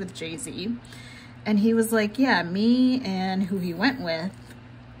she did with Jay-Z. And he was like, yeah, me and who he went with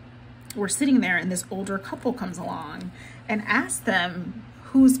were sitting there, and this older couple comes along and asks them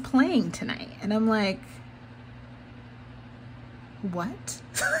who's playing tonight. And I'm like, what?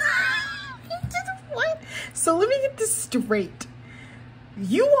 What? So let me get this straight.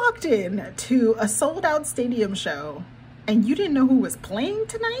 You walked in to a sold out stadium show and you didn't know who was playing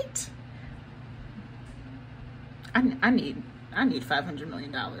tonight? I need $500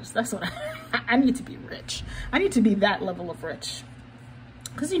 million. That's what I need to be rich. I need to be that level of rich.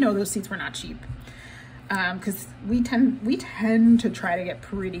 Because, you know, those seats were not cheap. Because we tend to try to get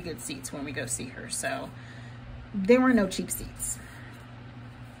pretty good seats when we go see her. So there were no cheap seats.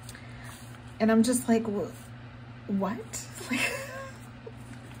 And I'm just like, what?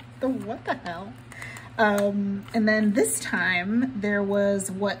 What the hell? And then this time there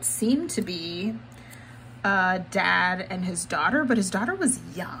was what seemed to be dad and his daughter, but his daughter was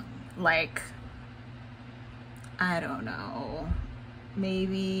young. Like, I don't know,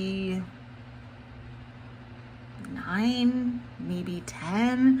 maybe 9, maybe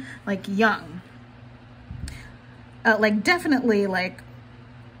 10, like young. Like, definitely, like,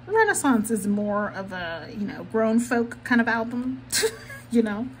 Renaissance is more of a, you know, grown folk kind of album, you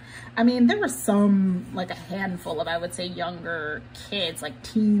know? I mean, there were some, like a handful of, I would say, younger kids, like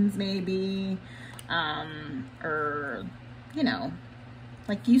teens maybe, or, you know,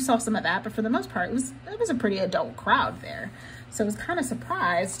 like you saw some of that, but for the most part, it was a pretty adult crowd there. So I was kind of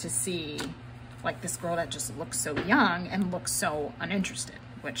surprised to see, like, this girl that just looks so young and looks so uninterested,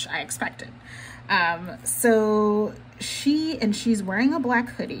 which I expected. So she's wearing a black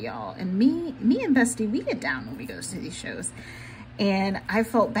hoodie, y'all. And me and Bestie, we get down when we go to these shows. And I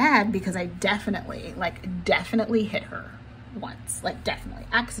felt bad because I definitely hit her once. Like, definitely,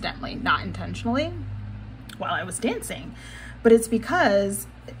 accidentally, not intentionally, while I was dancing. But it's because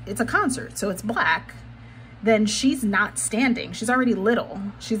it's a concert, so it's black. Then she's not standing. She's already little.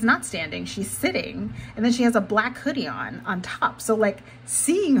 She's not standing. She's sitting. And then she has a black hoodie on top. So, like,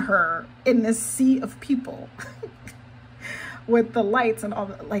 seeing her in this sea of people with the lights and all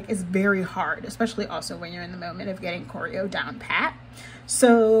that, like, is very hard, especially also when you're in the moment of getting choreo down pat.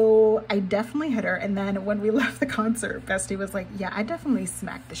 So I definitely hit her. And then when we left the concert, Bestie was like, yeah, I definitely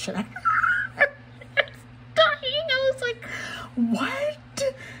smacked the shit out of her. Dying. I was like,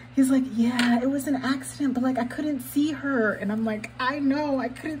 what? He's like, yeah, it was an accident, but like I couldn't see her. And I'm like, I know, I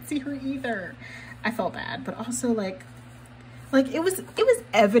couldn't see her either. I felt bad, but also like it was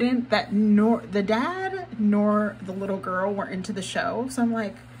evident that nor the dad nor the little girl were into the show. So I'm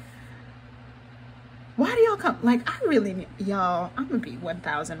like, why do y'all come? Like, I really need, y'all, I'm gonna be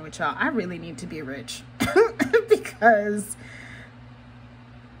 1,000 with y'all. I really need to be rich because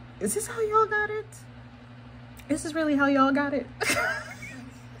is this how y'all got it? Is this really how y'all got it?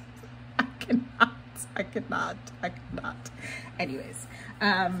 I cannot. Anyways,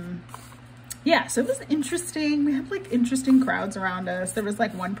 yeah, so it was interesting. We had like interesting crowds around us. There was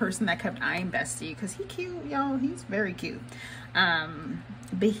like one person that kept eyeing Bestie because he cute, y'all. He's very cute.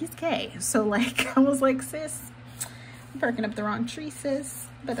 But he's gay. So like, I was like, sis, I'm barking up the wrong tree, sis,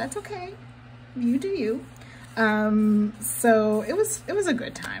 but that's okay. You do you. So it was a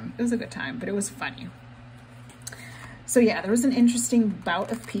good time. It was a good time, but it was funny. So yeah, there was an interesting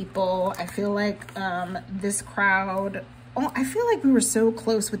bout of people. I feel like this crowd, I feel like we were so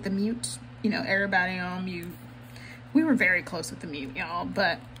close with the mute, you know, everybody on mute. We were very close with the mute, y'all,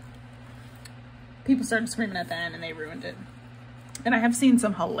 but people started screaming at the end and they ruined it. And I have seen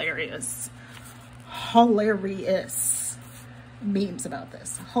some hilarious memes about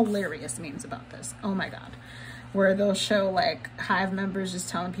this. Hilarious memes about this. Oh my God. Where they'll show like Hive members just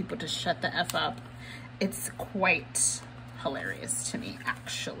telling people to shut the F up. It's quite hilarious to me,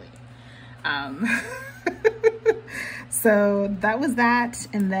 actually. So that was that.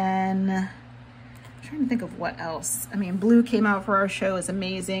 And then I'm trying to think of what else. I mean, Blue came out for our show. Is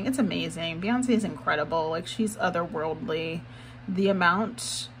amazing. It's amazing. Beyonce is incredible. Like, she's otherworldly. The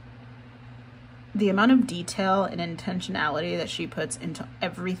amount of detail and intentionality that she puts into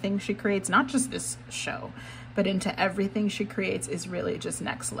everything she creates, not just this show, but into everything she creates, is really just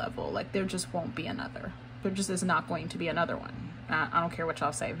next level. Like, there just won't be another. There just is not going to be another one. I don't care what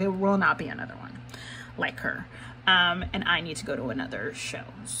y'all say. There will not be another one like her. And I need to go to another show.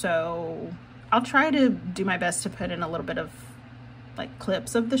 So I'll try to do my best to put in a little bit of like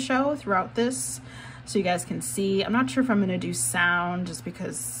clips of the show throughout this so you guys can see. I'm not sure if I'm going to do sound just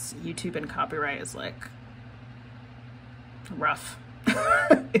because YouTube and copyright is like rough.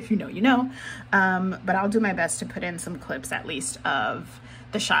 If you know, you know. But I'll do my best to put in some clips at least of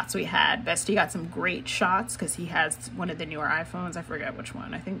the shots we had. Bestie got some great shots because he has one of the newer iPhones. I forget which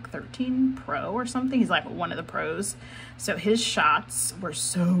one. I think 13 Pro or something. He's like one of the pros. So his shots were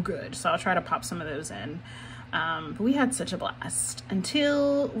so good. So I'll try to pop some of those in. But we had such a blast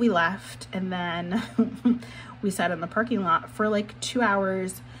until we left. And then we sat in the parking lot for like 2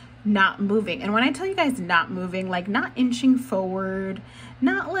 hours not moving. And when I tell you guys not moving, like not inching forward,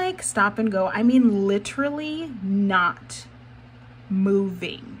 not like stop and go, I mean literally not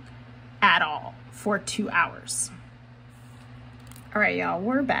moving at all for 2 hours. All right, y'all,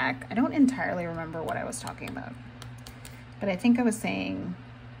 we're back. I don't entirely remember what I was talking about, but I think I was saying,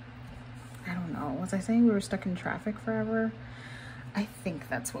 I don't know, was I saying we were stuck in traffic forever? I think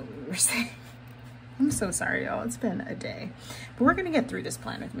that's what we were saying. I'm so sorry, y'all. It's been a day, but we're gonna get through this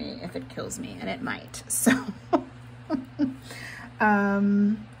plan with me if it kills me, and it might. So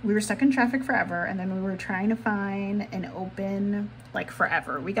we were stuck in traffic forever, and then we were trying to find an open, like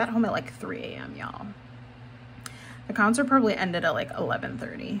forever. We got home at like 3 a.m. y'all. The concert probably ended at like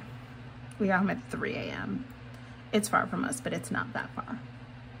 11:30. We got home at 3 a.m. It's far from us, but it's not that far.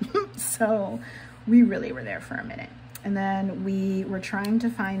 So we really were there for a minute. And then we were trying to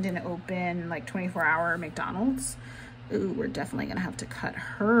find an open like 24-hour McDonald's. Ooh, we're definitely gonna have to cut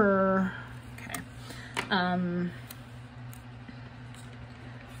her. Okay.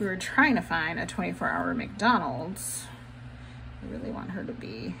 We were trying to find a 24-hour McDonald's. I really want her to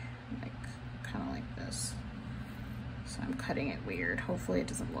be like kind of like this. So I'm cutting it weird. Hopefully it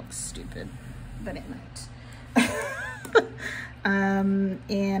doesn't look stupid, but it might.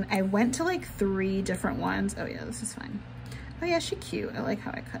 And I went to like 3 different ones. Oh yeah, this is fine. Oh yeah, she's cute. I like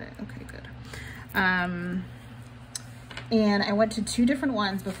how I cut it. Okay, good. And I went to 2 different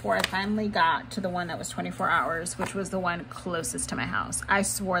ones before I finally got to the one that was 24 hours, which was the one closest to my house. I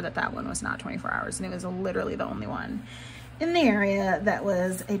swore that that one was not 24 hours, and it was literally the only one in the area that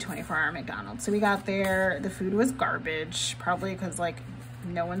was a 24-hour McDonald's. So we got there. The food was garbage, probably because like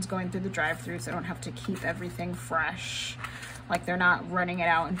no one's going through the drive-thru, so I don't have to keep everything fresh. Like they're not running it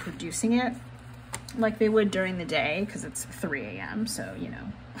out and producing it like they would during the day because it's 3 a.m. So, you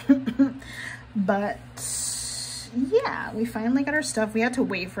know. But yeah, we finally got our stuff. We had to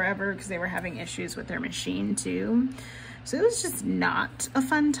wait forever because they were having issues with their machine too. So it was just not a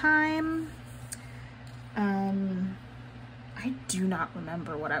fun time. I do not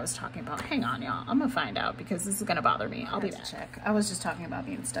remember what I was talking about. Hang on, y'all. I'm gonna find out because this is gonna bother me. I'll be back. Check. I was just talking about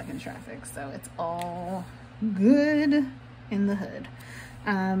being stuck in traffic, so it's all good in the hood.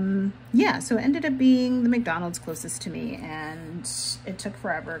 Yeah, so it ended up being the McDonald's closest to me, and it took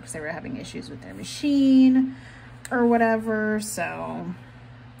forever because they were having issues with their machine or whatever. So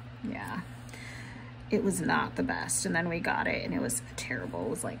yeah, it was not the best. And then we got it and it was terrible. It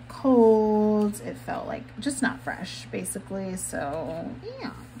was like cold. It felt like just not fresh, basically. So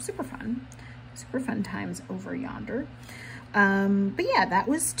yeah, super fun times over yonder. But yeah, that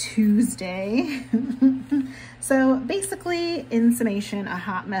was Tuesday. So basically, in summation, a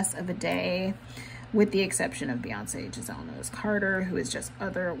hot mess of a day, with the exception of Beyonce Giselle Knowles Carter, who is just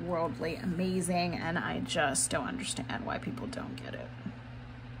otherworldly amazing, and I just don't understand why people don't get it.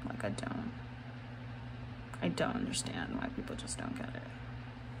 Like, I don't understand why people just don't get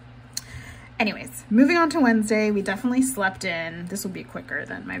it. Anyways, moving on to Wednesday, we definitely slept in. This will be quicker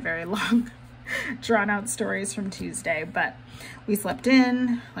than my very long drawn out stories from Tuesday, but we slept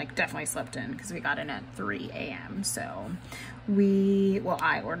in, like definitely slept in, because we got in at 3 a.m. So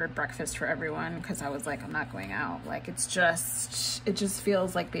I ordered breakfast for everyone because I was like, I'm not going out. Like, it just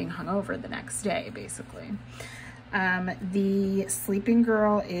feels like being hungover the next day, basically. The sleeping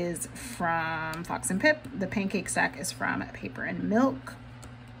girl is from Fox and Pip. The pancake stack is from Paper and Milk.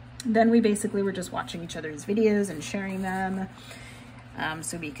 Then we basically were just watching each other's videos and sharing them.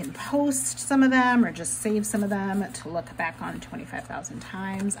 So we can post some of them or just save some of them to look back on 25,000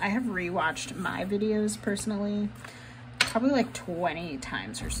 times. I have rewatched my videos personally probably like 20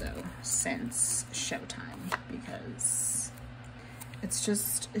 times or so since Showtime, because it's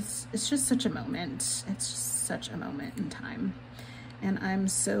just such a moment. It's just such a moment in time, and I'm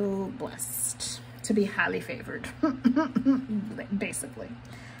so blessed to be highly favored. basically.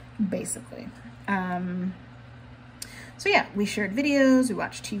 So yeah, we shared videos, we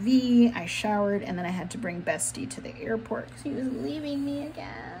watched TV, I showered, and then I had to bring Bestie to the airport because he was leaving me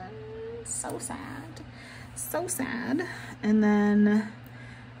again. So sad. So sad. And then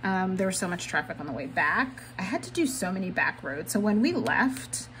there was so much traffic on the way back. I had to do so many back roads. So when we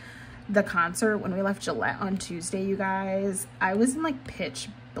left the concert, when we left Gillette on Tuesday, you guys, I was in like pitch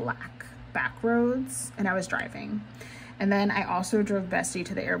black back roads and I was driving. And then I also drove Bestie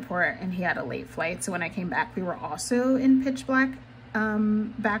to the airport and he had a late flight. So when I came back, we were also in pitch black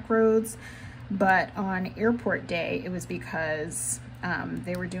back roads. But on airport day, it was because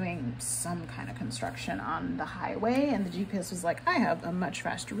they were doing some kind of construction on the highway. And the GPS was like, I have a much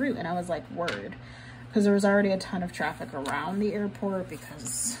faster route. And I was like, word. Because there was already a ton of traffic around the airport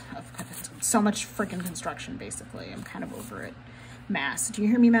because of so much freaking construction, basically. I'm kind of over it. Mass. Do you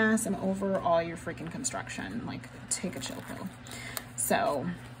hear me, Mass? I'm over all your freaking construction. Like, take a chill pill. So,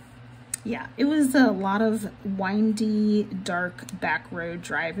 yeah, it was a lot of windy, dark back road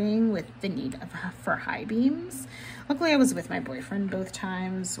driving with the need for high beams. Luckily, I was with my boyfriend both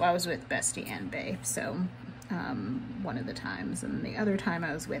times. Well, I was with Bestie and Bey. So, one of the times. And the other time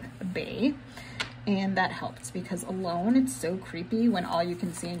I was with Bey. And that helped because alone, it's so creepy when all you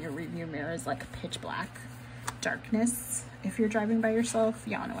can see in your rearview mirror is like pitch black darkness. If you're driving by yourself,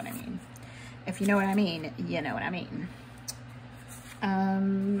 y'all know what I mean. If you know what I mean, you know what I mean.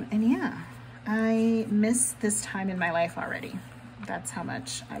 And yeah, I miss this time in my life already. That's how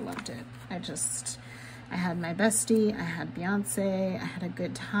much I loved it. I had my Bestie, I had Beyonce, I had a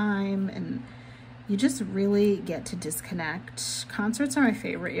good time, and you just really get to disconnect. Concerts are my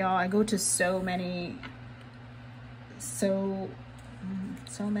favorite, y'all. I go to so many.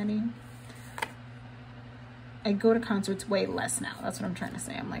 I go to concerts way less now. That's what I'm trying to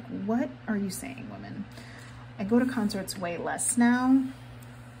say. I'm like, what are you saying, woman? I go to concerts way less now.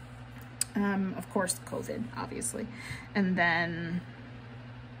 Of course, COVID, obviously. And then,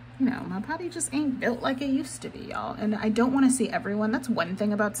 you know, my body just ain't built like it used to be, y'all. And I don't want to see everyone. That's one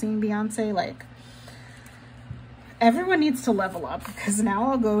thing about seeing Beyonce. Like, everyone needs to level up, because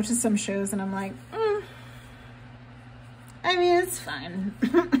now I'll go to some shows and I'm like, I mean, it's fine.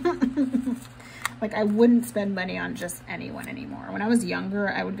 Like, I wouldn't spend money on just anyone anymore. When I was younger,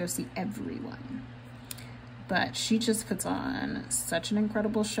 I would go see everyone. But she just puts on such an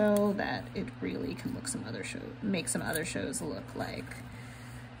incredible show that it really can make some other shows look like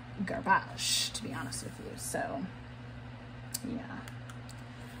garbage, to be honest with you. So, yeah.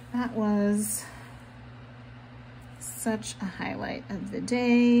 That was such a highlight of the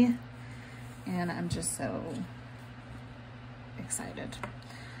day. And I'm just so excited.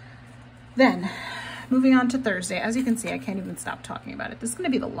 Then, moving on to Thursday, as you can see, I can't even stop talking about it. This is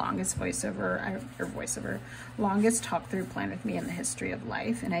going to be the longest longest talk through Plan With Me in the history of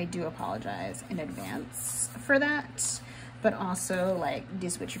life, and I do apologize in advance for that. but also like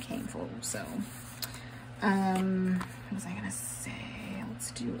this is what you came for. So what was I gonna say?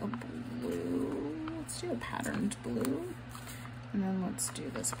 Let's do a blue. Let's do a patterned blue, and then let's do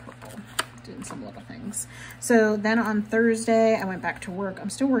this purple. Doing some little things. So then on Thursday I went back to work.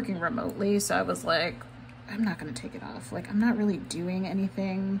 I'm still working remotely, so I was like, I'm not gonna take it off. Like, I'm not really doing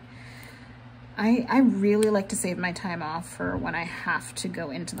anything. I really like to save my time off for when I have to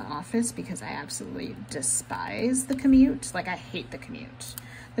go into the office, because I absolutely despise the commute. Like, I hate the commute.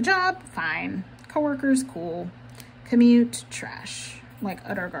 The job, fine. Coworkers, cool. Commute, trash. Like,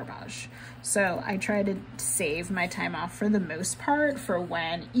 utter garbage. So I try to save my time off for the most part for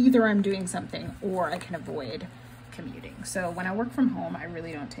when either I'm doing something or I can avoid commuting. So when I work from home, I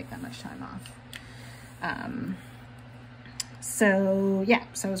really don't take that much time off. So yeah,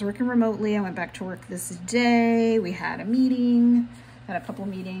 so I was working remotely. I went back to work this day. We had a meeting, had a couple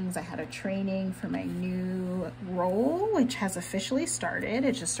meetings. I had a training for my new role, which has officially started.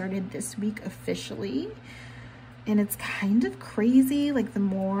 It just started this week officially. And it's kind of crazy. Like, the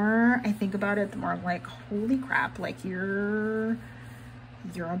more I think about it, the more I'm like, holy crap, like you're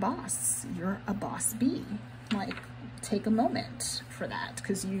a boss. You're a boss bee. Like, take a moment for that,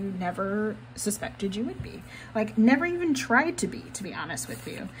 because you never suspected you would be. Like, never even tried to be honest with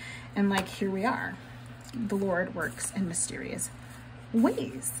you. And like, here we are. The Lord works in mysterious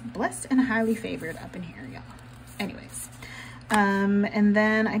ways. Blessed and highly favored up in here, y'all. Anyways. And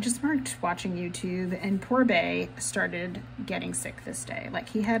then I just marked watching YouTube, and poor Bey started getting sick this day. Like,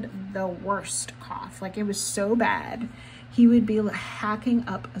 he had the worst cough. Like, it was so bad. He would be hacking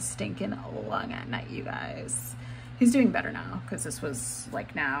up a stinking lung at night, you guys. He's doing better now, because this was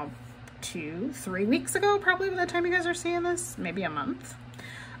like now 2-3 weeks ago, probably by the time you guys are seeing this, maybe a month.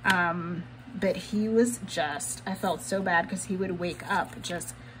 But he was just, I felt so bad, because he would wake up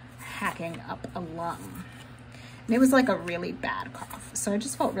just hacking up a lung. And it was like a really bad cough. So I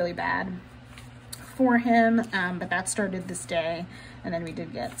just felt really bad for him. But that started this day. And then we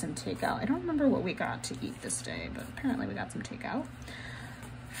did get some takeout. I don't remember what we got to eat this day, but apparently we got some takeout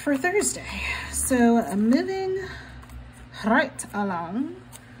for Thursday. So I'm moving right along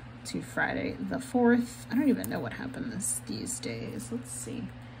to Friday the 4th. I don't even know what happened these days. Let's see.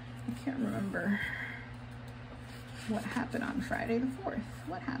 I can't remember what happened on Friday the 4th.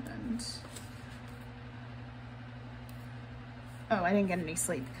 What happened? Oh, I didn't get any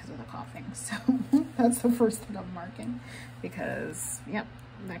sleep because of the coughing. So that's the first thing I'm marking, because, yep,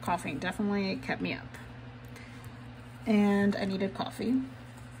 that coughing definitely kept me up. And I needed coffee.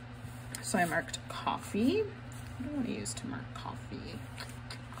 So I marked coffee. What do I want to use to mark coffee?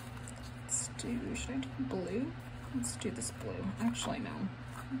 Should I do blue? Let's do this blue. Actually, no.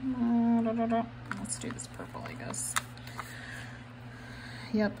 Let's do this purple, I guess.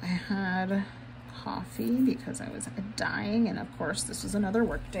 Yep, I had coffee because I was dying, and of course this was another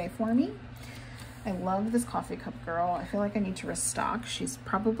work day for me. I love this coffee cup girl. I feel like I need to restock. She's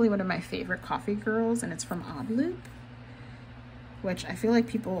probably one of my favorite coffee girls, and it's from Odd Loop, which I feel like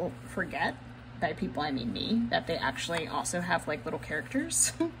people forget. By people, I mean me, that they actually also have like little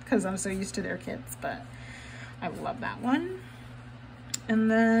characters, because I'm so used to their kits, but I love that one. And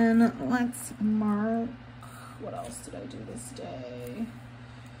then let's mark, what else did I do this day?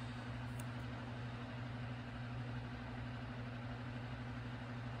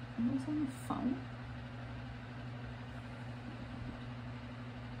 I was on the phone.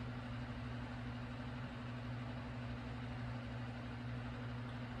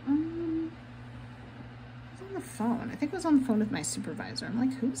 Phone. I think I was on the phone with my supervisor. I'm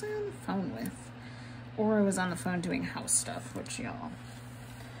like, who was I on the phone with? Or I was on the phone doing house stuff, which, y'all,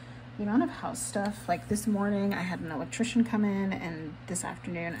 the amount of house stuff, like this morning I had an electrician come in, and this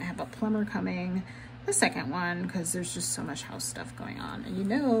afternoon I have a plumber coming, the second one, because there's just so much house stuff going on. And you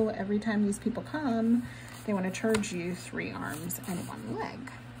know, every time these people come, they want to charge you 3 arms and 1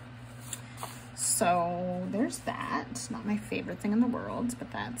 leg. So there's that. It's not my favorite thing in the world,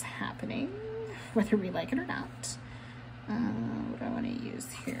 but that's happening, whether we like it or not. What do I want to use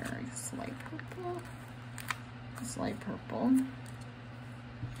here? This light purple. This light purple.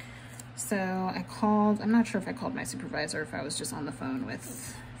 So I called, I'm not sure if I called my supervisor, if I was just on the phone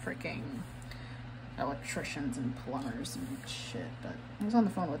with freaking electricians and plumbers and shit, but I was on the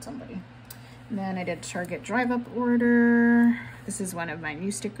phone with somebody. And then I did Target drive-up order. This is one of my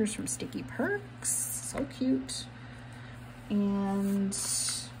new stickers from Sticky Perks. So cute. And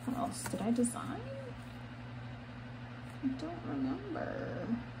what else did I design? I don't remember.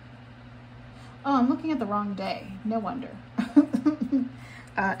 Oh, I'm looking at the wrong day. No wonder.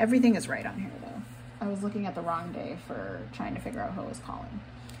 Everything is right on here, though. I was looking at the wrong day for trying to figure out who I was calling.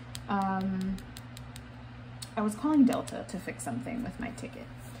 I was calling Delta to fix something with my ticket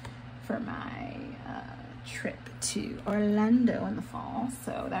for my trip to Orlando in the fall.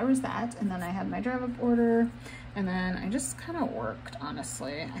 So that was that. And then I had my drive up order, and then I just kind of worked,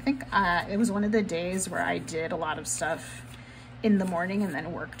 honestly. I think it was one of the days where I did a lot of stuff in the morning and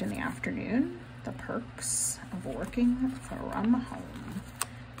then worked in the afternoon. The perks of working from home.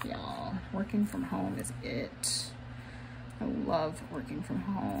 Y'all, working from home is it. I love working from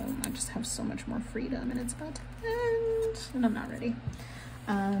home. I just have so much more freedom, and it's about to end, and I'm not ready.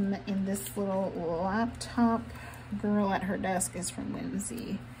 And this little laptop girl at her desk is from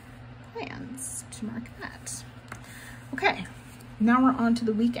Whimsy Plans, to mark that. Okay, now we're on to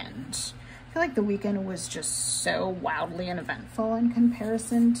the weekend. I feel like the weekend was just so wildly uneventful in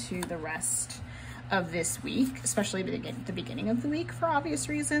comparison to the rest of this week, especially the beginning of the week for obvious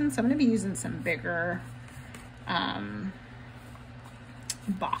reasons. So I'm going to be using some bigger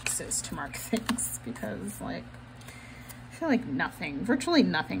boxes to mark things because, like, I feel like virtually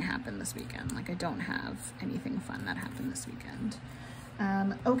nothing happened this weekend. Like, I don't have anything fun that happened this weekend.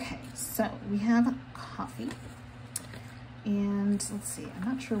 Okay, so we have coffee. And let's see, I'm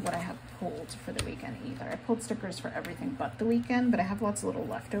not sure what I have pulled for the weekend either. I pulled stickers for everything but the weekend, but I have lots of little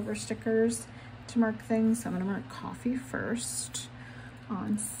leftover stickers to mark things. So I'm gonna mark coffee first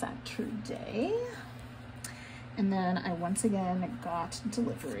on Saturday. And then I once again got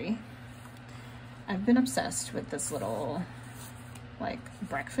delivery. I've been obsessed with this little like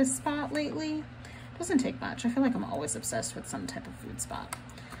breakfast spot lately. It doesn't take much. I feel like I'm always obsessed with some type of food spot.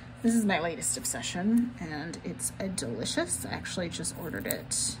 This is my latest obsession, and it's delicious. I actually just ordered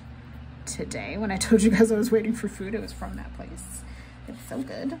it today. When I told you guys I was waiting for food, it was from that place. It's so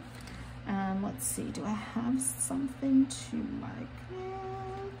good. Let's see, do I have something to mark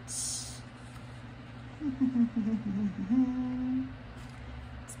it?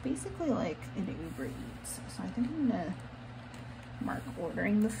 It's basically like an Uber Eats. So I think I'm gonna mark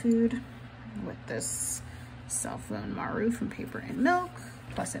ordering the food with this cell phone Maru from Paper and Milk.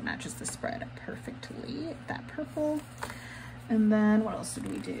 Plus it matches the spread perfectly, that purple. And then what else did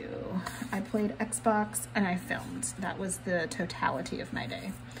we do? I played Xbox and I filmed. That was the totality of my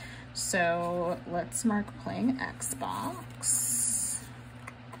day. So let's mark playing Xbox.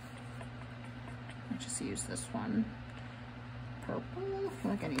 Let's just use this one. Purple, I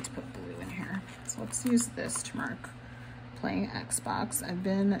feel like I need to put blue in here. So let's use this to mark playing Xbox. I've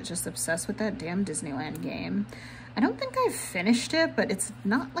been just obsessed with that damn Disneyland game. I don't think I've finished it, but it's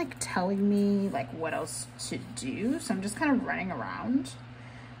not like telling me like what else to do. So I'm just kind of running around,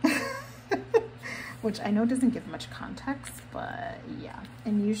 which I know doesn't give much context, but yeah.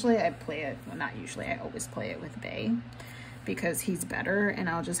 And usually I play it, well, not usually, I always play it with Bey because he's better, and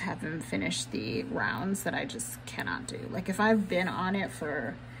I'll just have him finish the rounds that I just cannot do. Like if I've been on it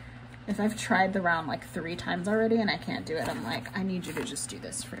for, if I've tried the round like 3 times already and I can't do it, I'm like, I need you to just do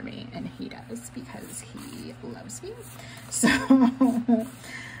this for me. And he does because he loves me. So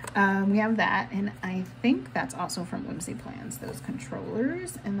we have that. And I think that's also from Whimsy Plans, those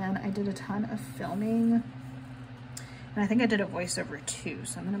controllers. And then I did a ton of filming. And I think I did a voiceover too.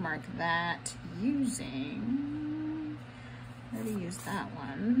 So I'm going to mark that using, I already used that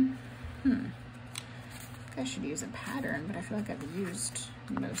one. I should use a pattern, but I feel like I've used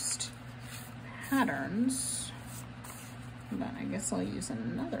most patterns. But I guess I'll use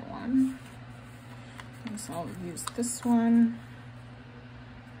another one. I guess I'll use this one.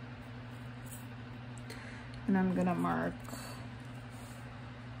 And I'm gonna mark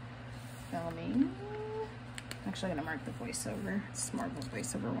filming. Actually, I'm gonna mark the voiceover. It's more of a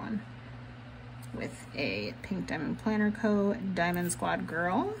voiceover one with a Pink Diamond Planner Co. Diamond Squad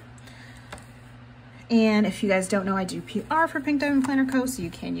Girl. And if you guys don't know, I do PR for Pink Diamond Planner Co. So you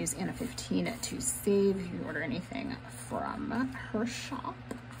can use Anna15 to save if you order anything from her shop,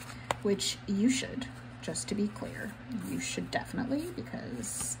 which you should, just to be clear. You should definitely,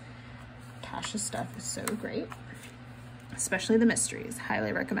 because Tasha's stuff is so great, especially the mysteries.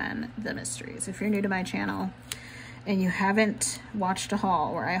 Highly recommend the mysteries. If you're new to my channel and you haven't watched a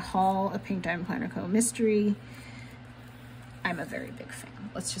haul where I haul a Pink Diamond Planner Co. mystery, I'm a very big fan.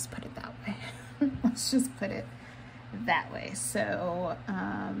 Let's just put it that way. Let's just put it that way. So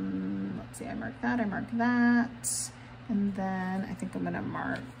let's see, I marked that, and then I think I'm gonna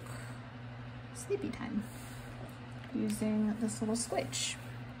mark sleepy time using this little squidge,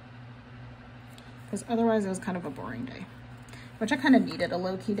 because otherwise it was kind of a boring day, which I kind of needed a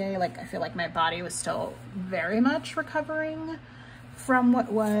low-key day. Like I feel like my body was still very much recovering from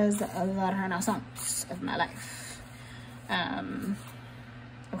what was the renaissance of my life.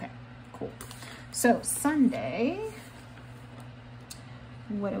 Okay, cool. So Sunday,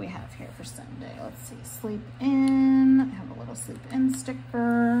 what do we have here for Sunday? Let's see, sleep in. I have a little sleep in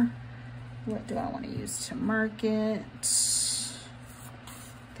sticker. What do I want to use to mark it? I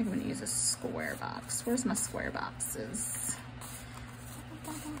think I'm gonna use a square box. Where's my square boxes?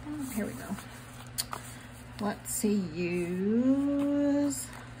 Here we go. Let's use,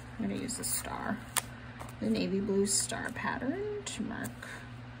 I'm gonna use the star, the navy blue star pattern to mark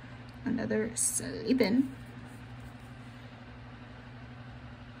another sleep in.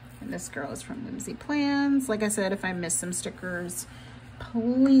 And this girl is from Whimsy Plans. Like I said, if I miss some stickers,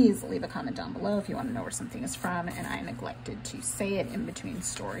 please leave a comment down below if you want to know where something is from and I neglected to say it in between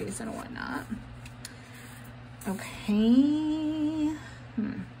stories and whatnot. Okay.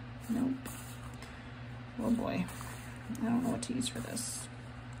 Nope. Oh boy. I don't know what to use for this.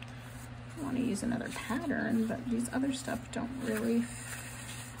 I want to use another pattern, but these other stuff don't really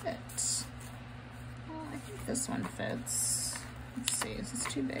fit. Well, I think this one fits. Let's see, is this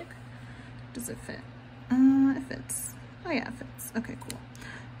too big? Does it fit? It fits. Oh yeah, it fits. Okay, cool.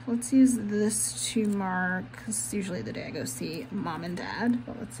 So let's use this to mark, this is usually the day I go see mom and dad,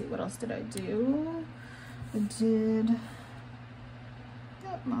 but let's see, what else did I do? I did,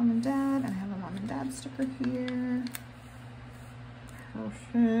 yep, mom and dad, and I have a mom and dad sticker here.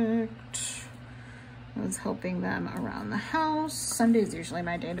 Perfect. I was helping them around the house. Sunday's usually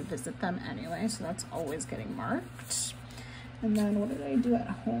my day to visit them anyway, so that's always getting marked. And then what did I do at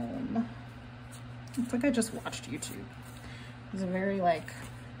home? It's like I just watched YouTube. It was a very, like,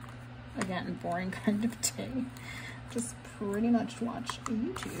 again, boring kind of day. Just pretty much watch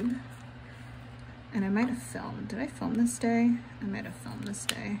YouTube. And I might have filmed. Did I film this day? I might have filmed this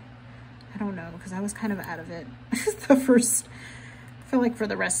day. I don't know, because I was kind of out of it. I feel like for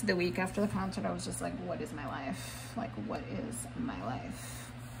the rest of the week after the concert, I was just like, what is my life? Like, what is my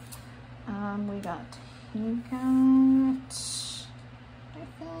life? We got takeout. Did I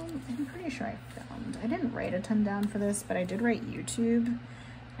film? I'm pretty sure I filmed. I didn't write a ton down for this, but I did write YouTube,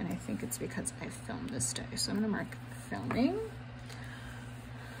 and I think it's because I filmed this day. So I'm gonna mark filming.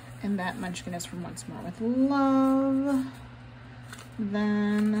 And that munchkin is from Once More with Love.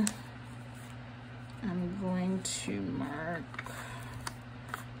 Then I'm going to mark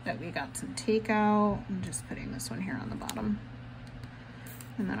that we got some takeout. I'm just putting this one here on the bottom.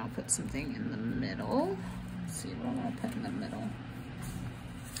 And then I'll put something in the middle. Let's see what I want to put in the middle.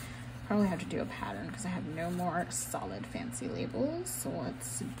 Probably have to do a pattern because I have no more solid fancy labels. So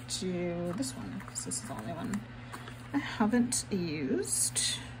let's do this one because this is the only one I haven't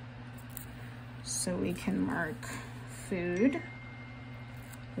used. So we can mark food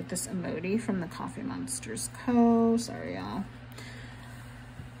with this emoji from the Coffee Monsters Co. Sorry, y'all.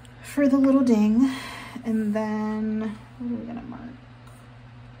 For the little ding. And then what are we gonna mark?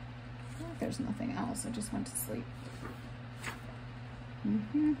 I feel like there's nothing else. I just went to sleep. And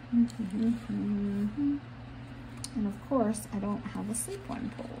of course, I don't have a sleep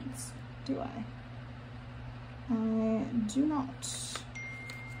one pulled, do I? I do not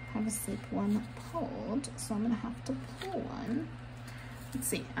have a sleep one pulled, so I'm gonna have to pull one. Let's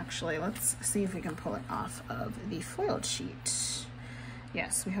see, actually, let's see if we can pull it off of the foiled sheet.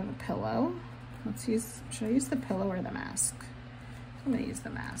 Yes, we have a pillow. Let's use, should I use the pillow or the mask? I'm gonna use the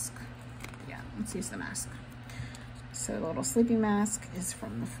mask. Yeah, let's use the mask. So the little sleeping mask is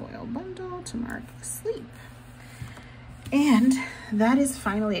from the foil bundle to mark sleep. And that is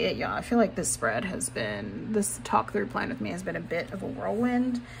finally it, y'all. I feel like this spread has been, this talk through plan with me has been a bit of a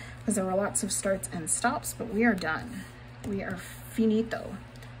whirlwind because there were lots of starts and stops, but we are done. We are finito,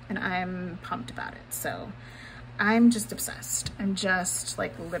 and I'm pumped about it. So I'm just obsessed. I'm just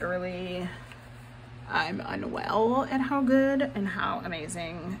like literally, I'm unwell at how good and how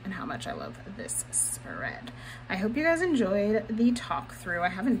amazing and how much I love this spread. I hope you guys enjoyed the talk through. I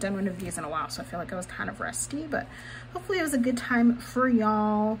haven't done one of these in a while, so I feel like I was kind of rusty, but hopefully it was a good time for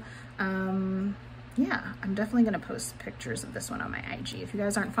y'all. Yeah, I'm definitely gonna post pictures of this one on my IG. If you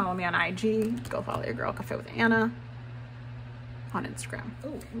guys aren't following me on IG, go follow your girl Cafe with Anna on Instagram.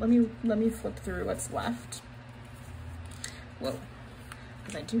 Oh, let me flip through what's left. Whoa,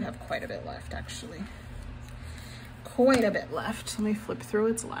 because I do have quite a bit left, actually. Quite a bit left. Let me flip through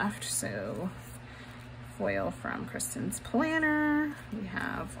what's left. So foil from Kristanne's planner. We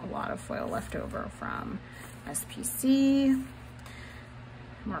have a lot of foil left over from SPC.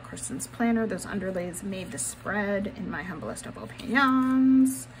 More Kristanne's planner. Those underlays made the spread, in my humblest of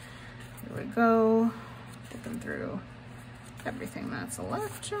opinions. Here we go. Get them through everything that's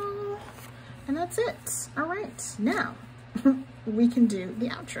left, y'all. And that's it. All right, now we can do the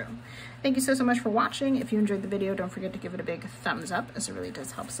outro. Thank you so much for watching. If you enjoyed the video, don't forget to give it a big thumbs up, as it really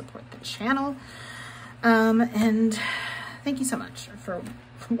does help support the channel. And thank you so much for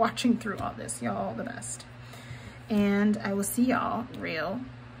watching through all this. Y'all the best. And I will see y'all real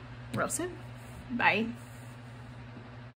soon. Bye.